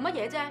瞞嚟做乜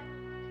嘢啫？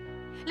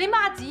你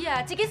媽子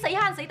啊，自己死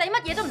慳死抵，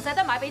乜嘢都唔捨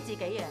得買俾自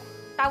己啊！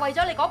但係為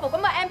咗你嗰部咁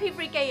嘅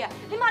MP3 機啊，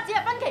你媽子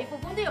係分期付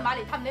款都要買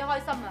嚟氹你開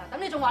心啊！咁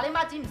你仲話你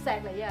媽子唔錫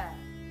你啊？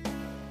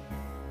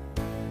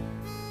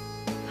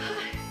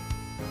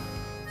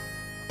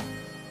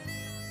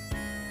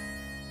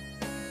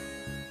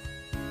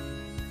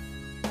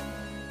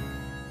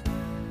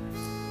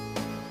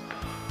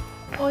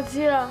我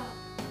知啦，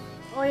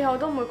我以後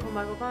都唔會同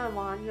埋嗰班人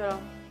玩㗎啦。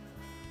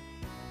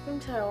今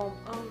次係我唔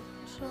啱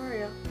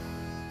 ，sorry 啊。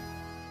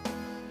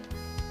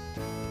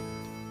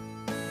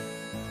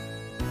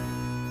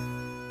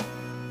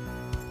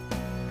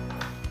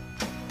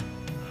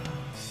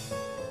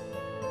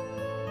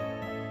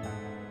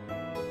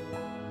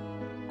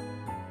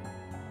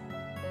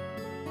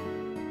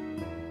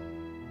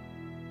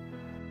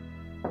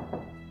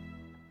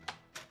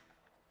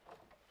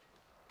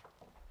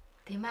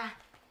點啊？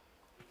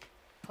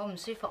好唔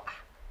舒服啊？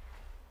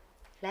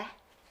嚟，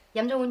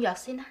飲咗碗藥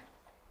先啦。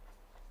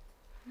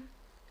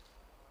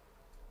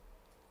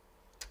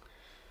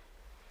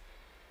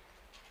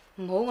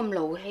唔好咁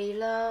勞氣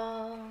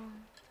啦，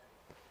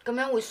咁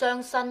樣會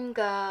傷身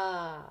㗎。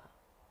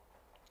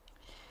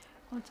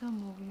我真係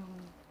冇用，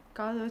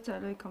搞到仔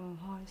女咁唔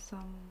開心。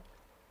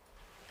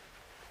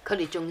佢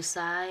哋仲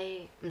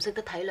細，唔識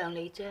得體諒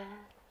你啫。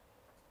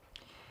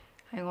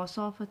係我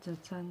疏忽就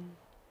真，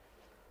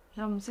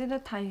又唔識得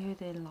替佢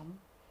哋諗。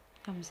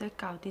又唔識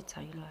教啲仔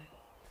女，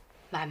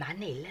慢慢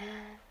嚟啦，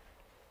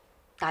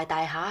大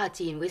大下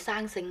自然會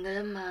生性噶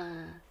啦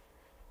嘛。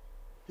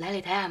嚟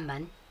你睇下阿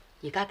敏，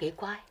而家幾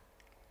乖。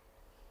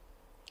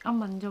阿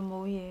敏就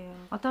冇嘢啊，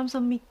我擔心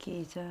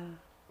Micky 咋。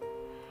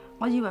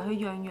我以為佢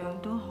樣樣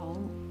都好，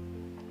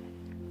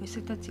佢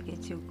識得自己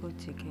照顧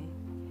自己，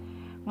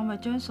我咪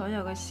將所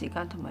有嘅時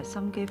間同埋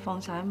心機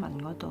放晒喺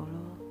敏嗰度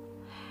咯。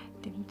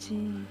點知，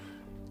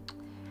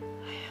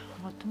哎呀，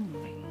我都唔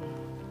明。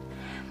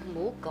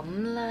唔好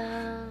咁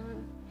啦，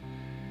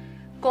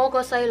個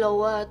個細路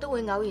啊都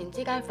會偶然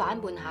之間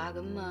反叛下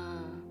噶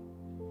嘛。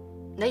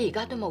你而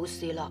家都冇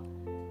事咯，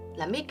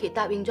嗱 Micky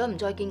答應咗唔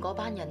再見嗰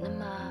班人啊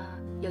嘛，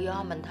又有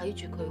阿文睇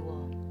住佢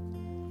喎，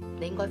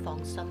你應該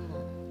放心啊。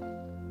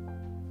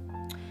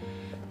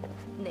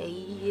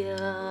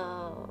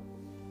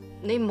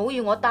你唔好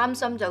要我擔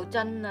心就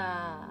真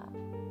啊！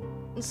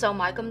受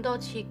埋咁多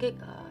刺激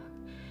啊，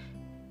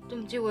都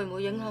唔知會唔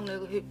會影響你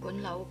個血管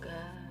瘤嘅。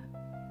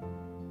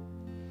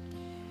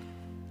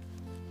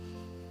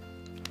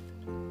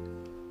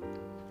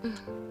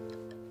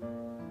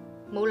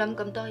冇諗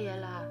咁多嘢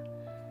啦，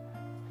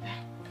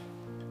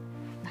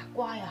嗱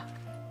乖啊，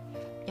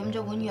飲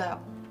咗碗藥，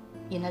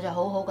然後就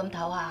好好咁唞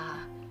下。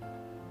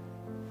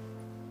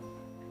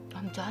我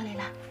唔阻你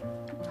啦，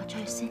我出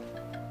去先，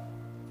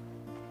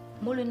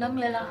唔好亂諗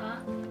嘢啦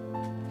嚇。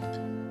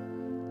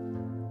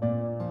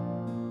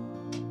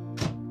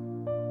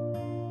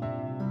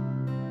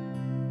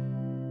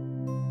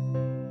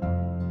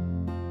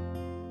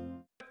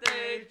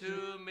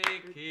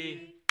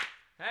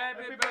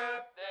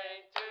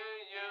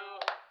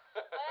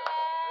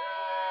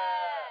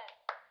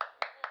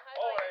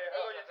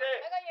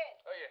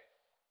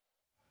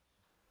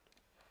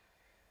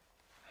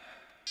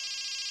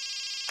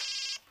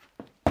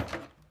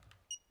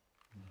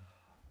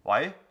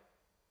喂，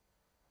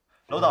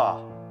老豆啊，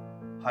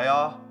係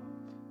啊，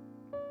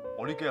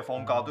我呢幾日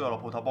放假都有落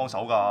鋪頭幫手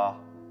㗎。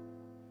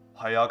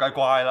係啊，梗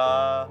乖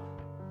啦。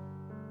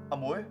阿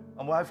妹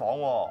喺房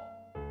喎。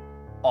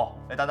哦，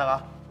你等等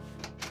啊。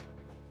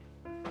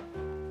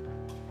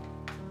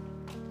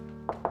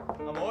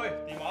阿妹，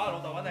電話，老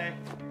豆揾你。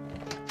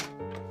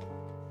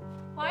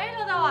喂，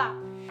老豆啊，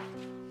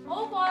我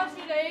好掛住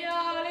你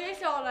啊！你幾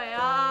時落嚟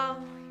啊？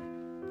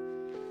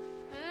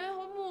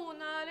好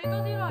悶啊！你多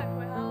啲落嚟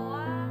陪下我啊！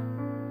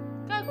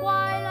梗係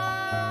乖啦。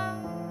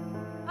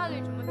啊，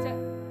你做乜啫？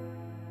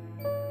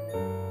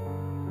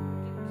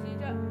點知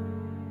啫？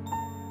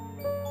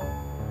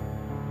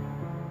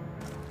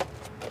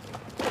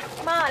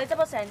媽，你執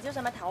咗成朝，使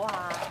唔使唞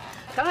下？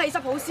梗係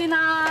執好先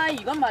啦，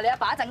如果唔係你阿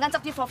爸一陣間執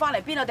啲貨翻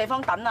嚟，邊有地方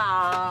等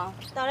啊？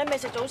但係你未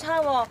食早餐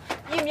喎，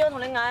要唔要我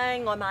同你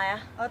嗌外賣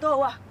啊？啊，都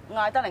好啊，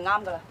嗌得嚟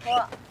啱噶啦。好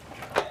啊。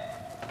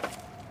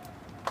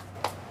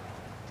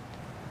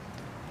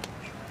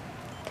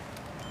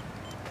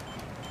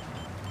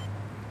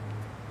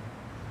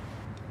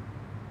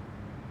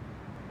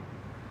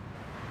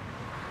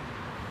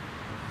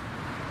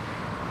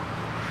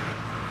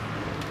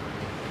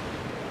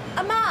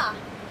阿媽，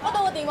我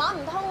度個電話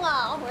唔通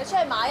啊，我同你出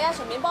去買啊，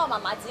順便幫我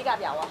買指甲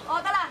油啊。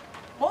哦，得啦，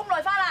冇咁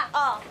耐翻啦。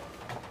哦。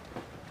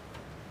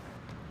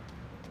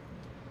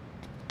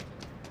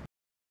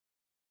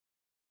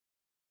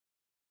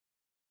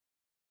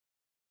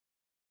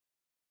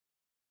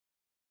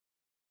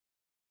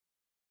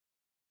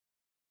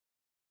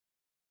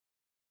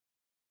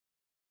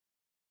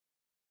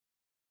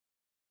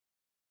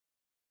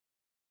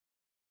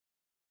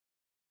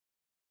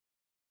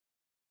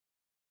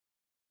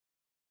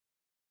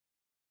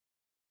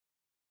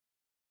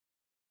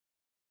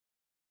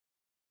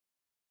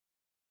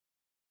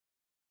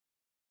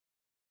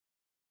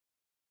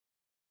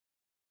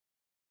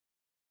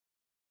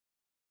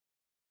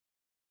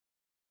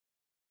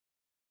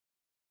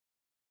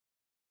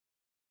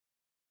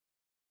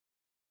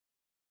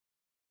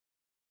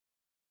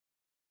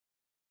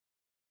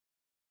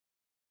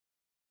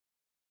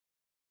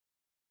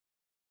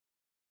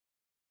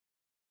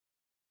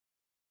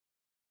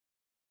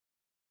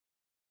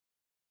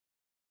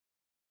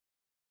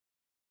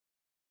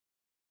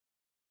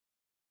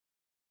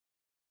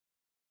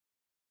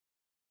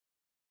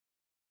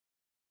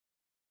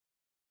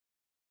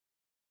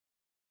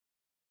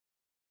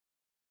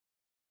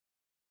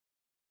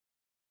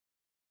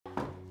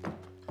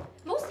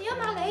冇事啊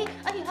嘛你，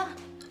哎呀，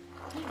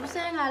你冇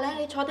聲啊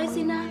你坐低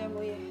先啦。冇嘢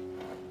冇嘢。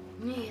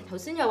唉，頭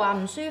先又話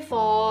唔舒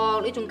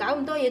服，你仲搞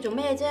咁多嘢做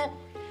咩啫？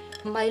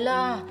唔係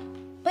啦，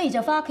不如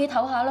就翻屋企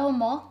唞下啦，好唔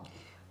好？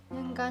一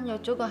陣間約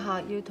咗個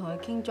客要同佢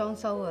傾裝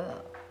修啊，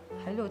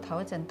喺度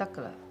唞一陣得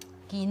㗎啦。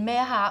見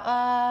咩客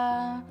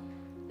啊？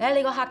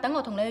你個客等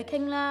我同你去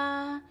傾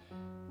啦。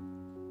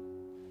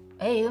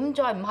咁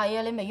再唔係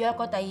啊，你咪約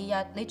過第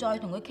二日，你再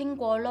同佢傾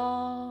過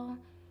咯。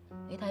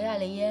你睇下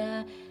你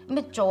啊，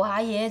咩做下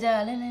嘢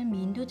咋？你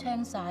面都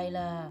青晒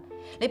啦，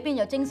你邊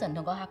有精神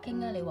同個客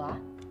傾啊？你話？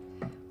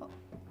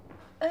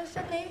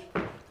新你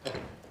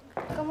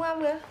咁啱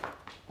嘅。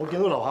我見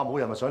到樓下冇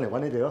人，咪上嚟揾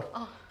你哋咯。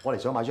我嚟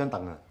想買張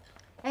凳啊。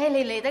你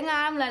嚟得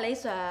啱啦，李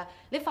Sir，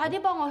 你快啲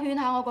幫我勸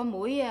下我個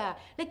妹啊！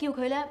你叫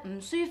佢咧唔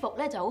舒服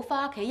咧就好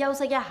翻屋企休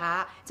息一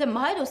下，就唔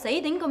喺度死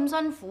頂咁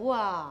辛苦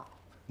啊！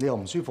你又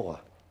唔舒服啊？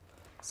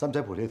使唔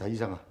使陪你去睇醫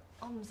生啊？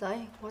我唔使，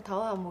我唞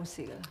下冇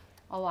事㗎啦。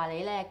我話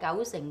你咧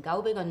9成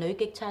9俾個女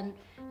激親，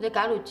你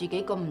搞到自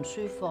己咁唔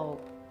舒服。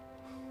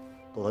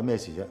到底咩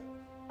事啫？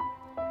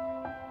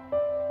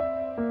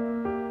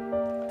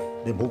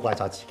你唔好怪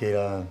責自己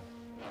啦，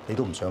你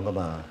都唔想噶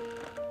嘛。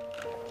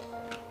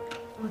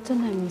我真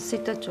係唔識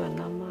得做人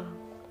阿媽，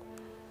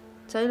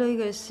仔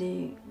女嘅事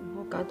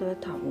我搞到一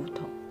塌糊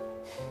塗。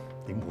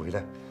點會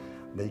咧？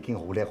你已經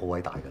好叻好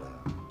偉大噶啦。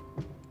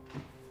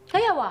哎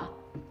呀華，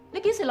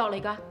你幾時落嚟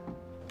㗎？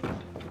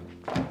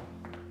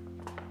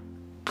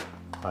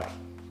係。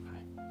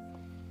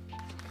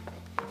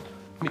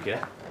Micky 咧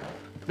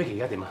 ？Micky 而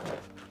家點啊？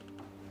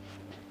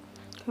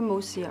佢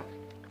冇事啊？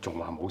仲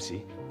話冇事？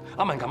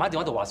阿文琴晚喺電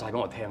話度話晒俾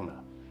我聽啦。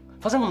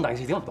發生咁大件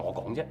事點解唔同我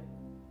講啫？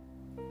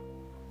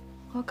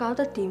我搞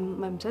得掂，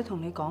咪唔使同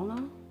你講啦。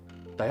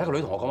第一個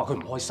女同我講話佢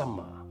唔開心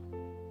啊。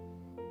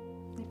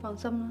你放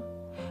心啦，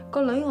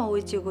個女我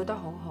會照顧得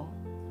好好，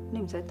你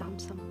唔使擔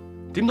心。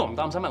點都唔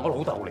擔心啊！我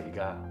老豆嚟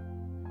㗎，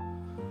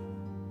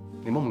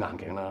你唔好咁硬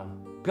頸啦，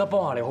俾我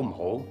幫下你好唔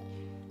好？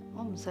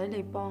我唔使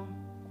你幫，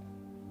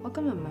我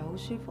今日唔係好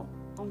舒服，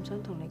我唔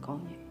想同你講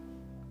嘢。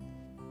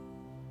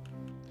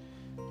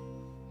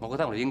我覺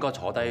得我哋應該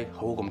坐低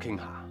好好咁傾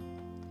下。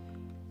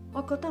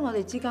我覺得我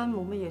哋之間冇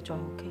乜嘢再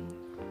好傾。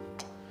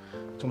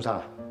鐘生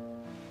啊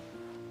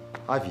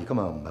 ，Ivy 今日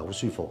唔係好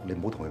舒服，你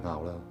唔好同佢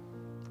拗啦。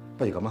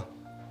不如咁啊，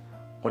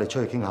我哋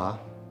出去傾下。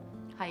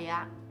係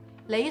啊，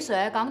李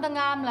Sir 講得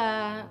啱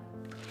啦。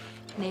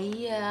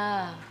你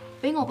啊，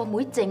俾我個妹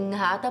靜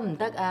下得唔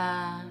得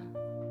啊？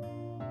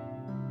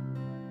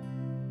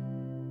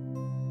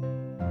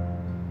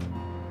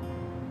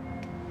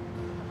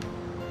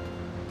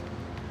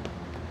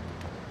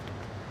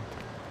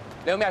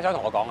你有咩想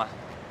同我講啊？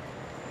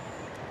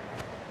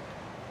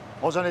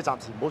我想你暫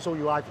時唔好騷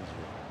擾 Ivy 住。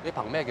你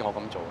憑咩叫我咁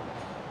做？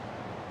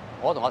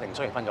我同阿婷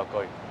雖然分咗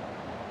居，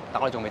但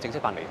我哋仲未正式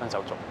辦離婚手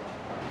續。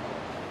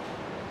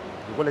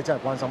如果你真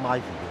係關心 Ivy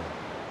嘅，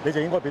你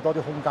就應該俾多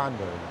啲空間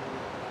佢，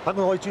等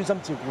佢可以專心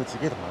照顧自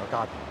己同埋個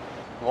家庭。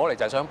我嚟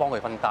就係想幫佢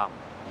分擔。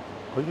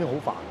佢已經好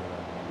煩㗎啦，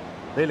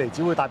你嚟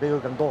只會帶俾佢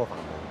更多嘅煩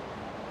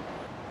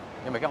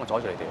惱。你咪驚我阻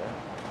住你哋啊？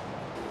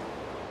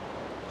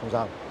鐘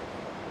生，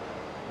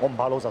我唔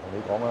怕老實同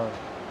你講啊。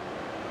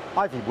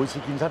Ivy 每次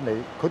見親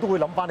你，佢都會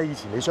諗翻你以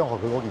前你傷害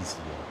佢嗰件事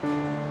嘅。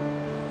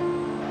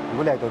如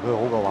果你係對佢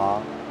好嘅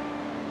話，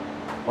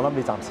我諗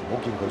你暫時唔好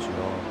見佢住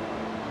咯，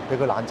俾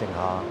佢冷靜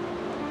下，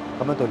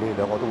咁樣對你哋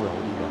兩個都會好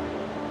啲嘅。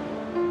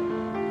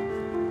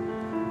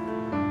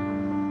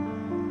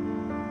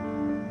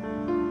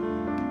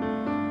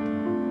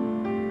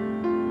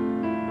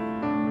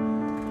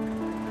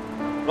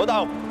老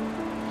豆，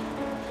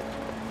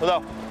老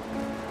豆，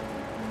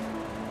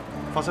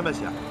發生咩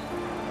事啊？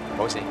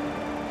冇事。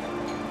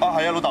啊，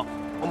係啊，老豆，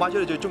我買咗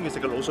你最中意食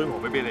嘅滷水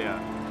鵝俾你啊！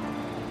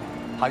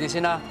下次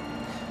先啦，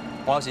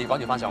我有事趕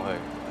住翻上去。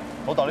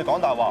老豆，你講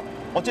大話，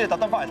我知你特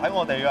登翻嚟睇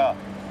我哋㗎，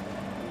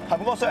係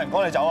咪嗰個衰人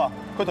趕你走啊？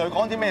佢同佢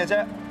講啲咩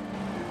啫？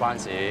唔關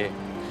事，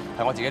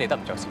係我自己嚟得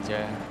唔着時啫。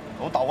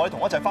老豆，我哋同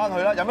我一齊翻去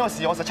啦，有咩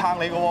事我實撐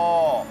你㗎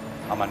喎。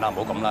阿文啊，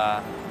唔好咁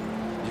啦，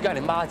而家係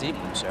你媽子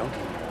唔想見。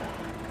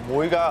唔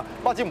會㗎，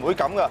媽子唔會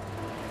咁㗎，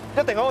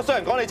一定係嗰個衰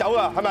人趕你走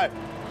㗎，係咪？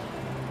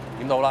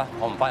點都好啦，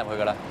我唔翻入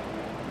去㗎啦。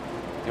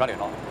電話聯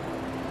絡。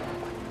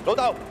老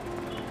豆，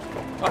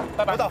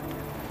拜拜。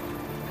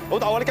老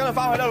豆，你跟佢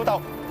翻去啦，老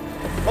豆。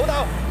老豆，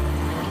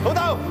老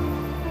豆。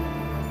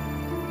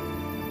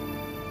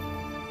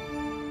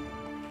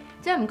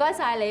真係唔該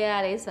晒你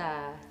啊，李 Sir。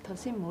頭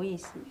先唔好意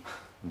思。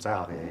唔使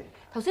客氣。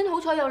頭先好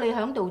彩有你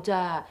喺度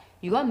咋，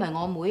如果唔係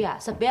我妹啊，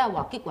實俾阿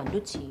華擊暈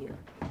都似啊。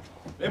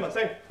李文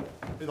星，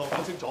你同我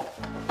講清楚，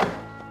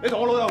你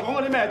同我老豆講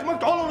過啲咩？點解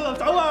趕我老豆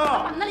走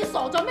啊？文啊，你傻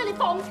咗咩？你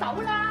放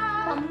手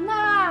啦！文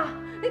啊，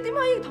你點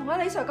可以同阿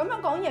李 Sir 咁樣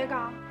講嘢㗎？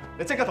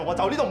你即刻同我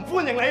走，呢度唔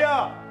歡迎你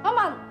啊！阿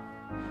文，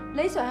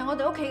李 Sir 係我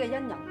哋屋企嘅恩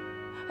人，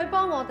佢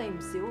幫我哋唔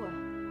少㗎，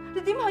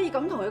你點可以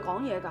咁同佢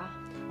講嘢㗎？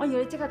我要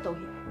你即刻道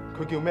歉。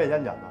佢叫咩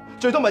恩人啊？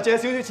最多咪借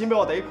少少錢俾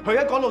我哋，佢而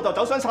家趕老豆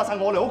走，想殺晒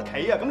我哋屋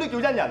企啊！咁呢叫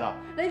恩人啊？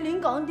你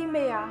亂講啲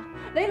咩啊？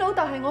你老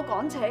豆係我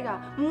趕扯㗎，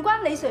唔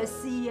關李 Sir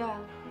事啊！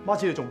媽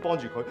子你仲幫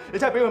住佢，你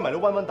真係俾佢迷到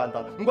暈暈沌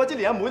沌，唔怪之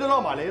連阿妹都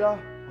撈埋你啦！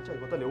我真係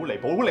覺得你好離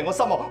譜，好令我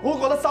失望，好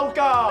覺得羞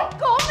家。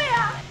講咩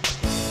啊？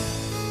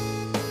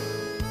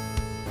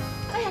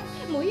哎呀，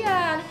妹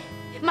啊，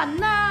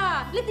文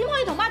啊，你點可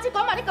以同媽子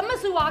講埋啲咁嘅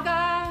説話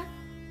㗎？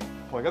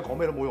我而家講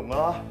咩都冇用㗎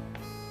啦。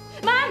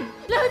文，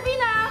你去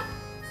邊啊？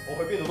我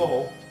去邊度都好，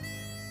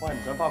我係唔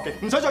想翻屋企，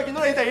唔想再見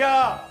到你哋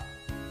啊！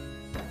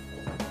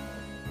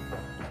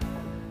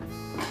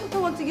我覺得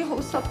我自己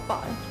好失敗，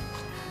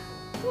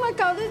點解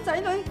教啲仔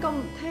女咁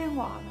唔聽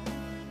話嘅？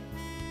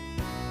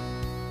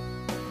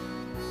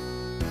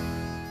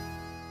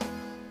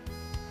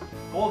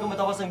嗰個咁嘅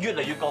兜巴星越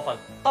嚟越過分，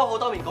兜口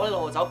兜面趕你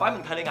老豆走，擺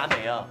明睇你眼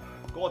眉啊！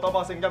嗰個兜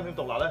巴星陰險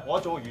毒辣咧，我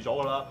一早就預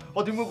咗㗎啦。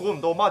我點會估唔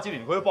到媽子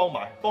連佢都幫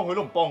埋，幫佢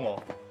都唔幫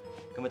我。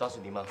咁你打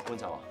算點啊？搬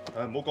走啊？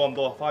誒，唔好講咁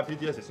多，翻去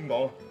PDS 先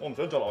講，我唔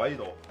想再留喺呢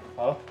度。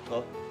好。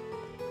好。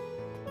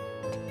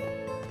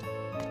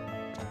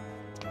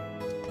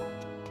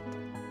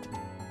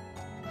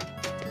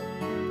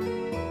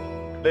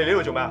你嚟呢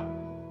度做咩啊？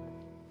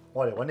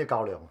我嚟揾啲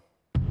較量。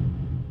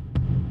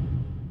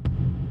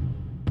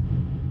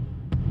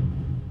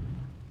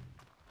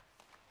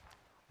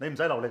你唔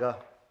使留力啊！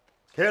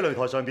企喺擂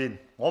台上邊，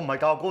我唔係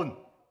教官，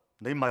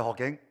你唔係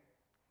學警。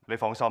你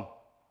放心，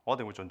我一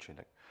定會盡全力。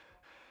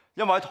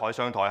因為喺台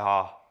上台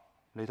下，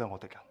你都係我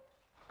敵人。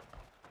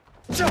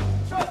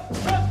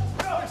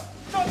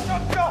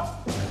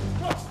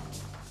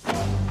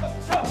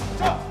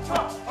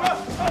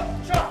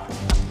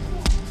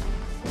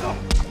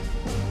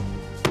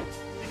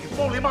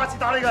幫你媽子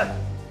打你嘅。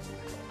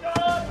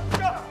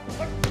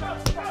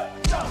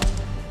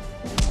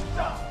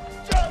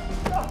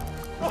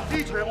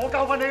呢場我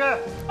教訓你嘅。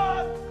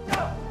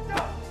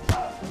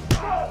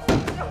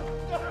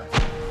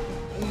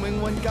同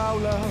命運較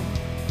量，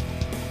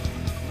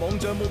望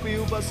着目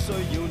標不需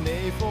要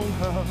你方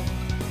向。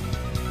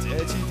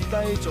這次跌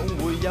低總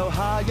會有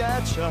下一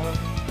場，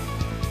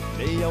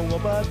你有我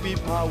不必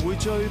怕會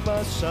追不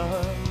上。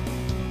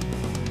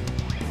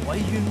為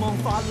願望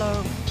發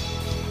亮，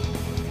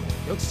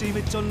若是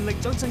未盡力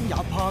掌聲也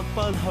拍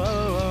不響。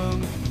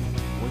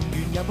永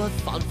遠也不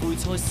反悔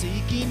才是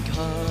堅強。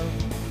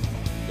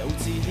有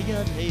志氣一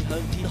起向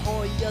天開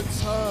一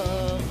槍，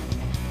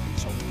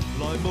從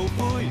來無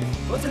悔，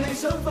我這理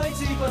想揮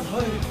之不去，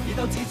而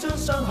鬥志將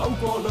傷口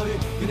過濾，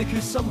願你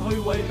決心去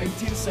為明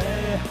天寫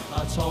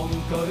下創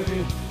舉，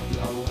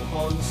流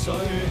汗水，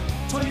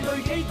才遇對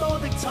幾多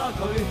的差距，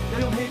有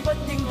勇氣不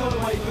應該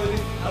畏懼，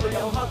哪裏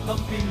有黑暗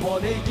便和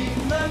你燃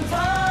亮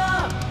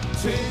它，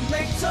全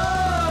力追，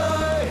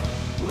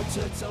活着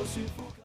就算。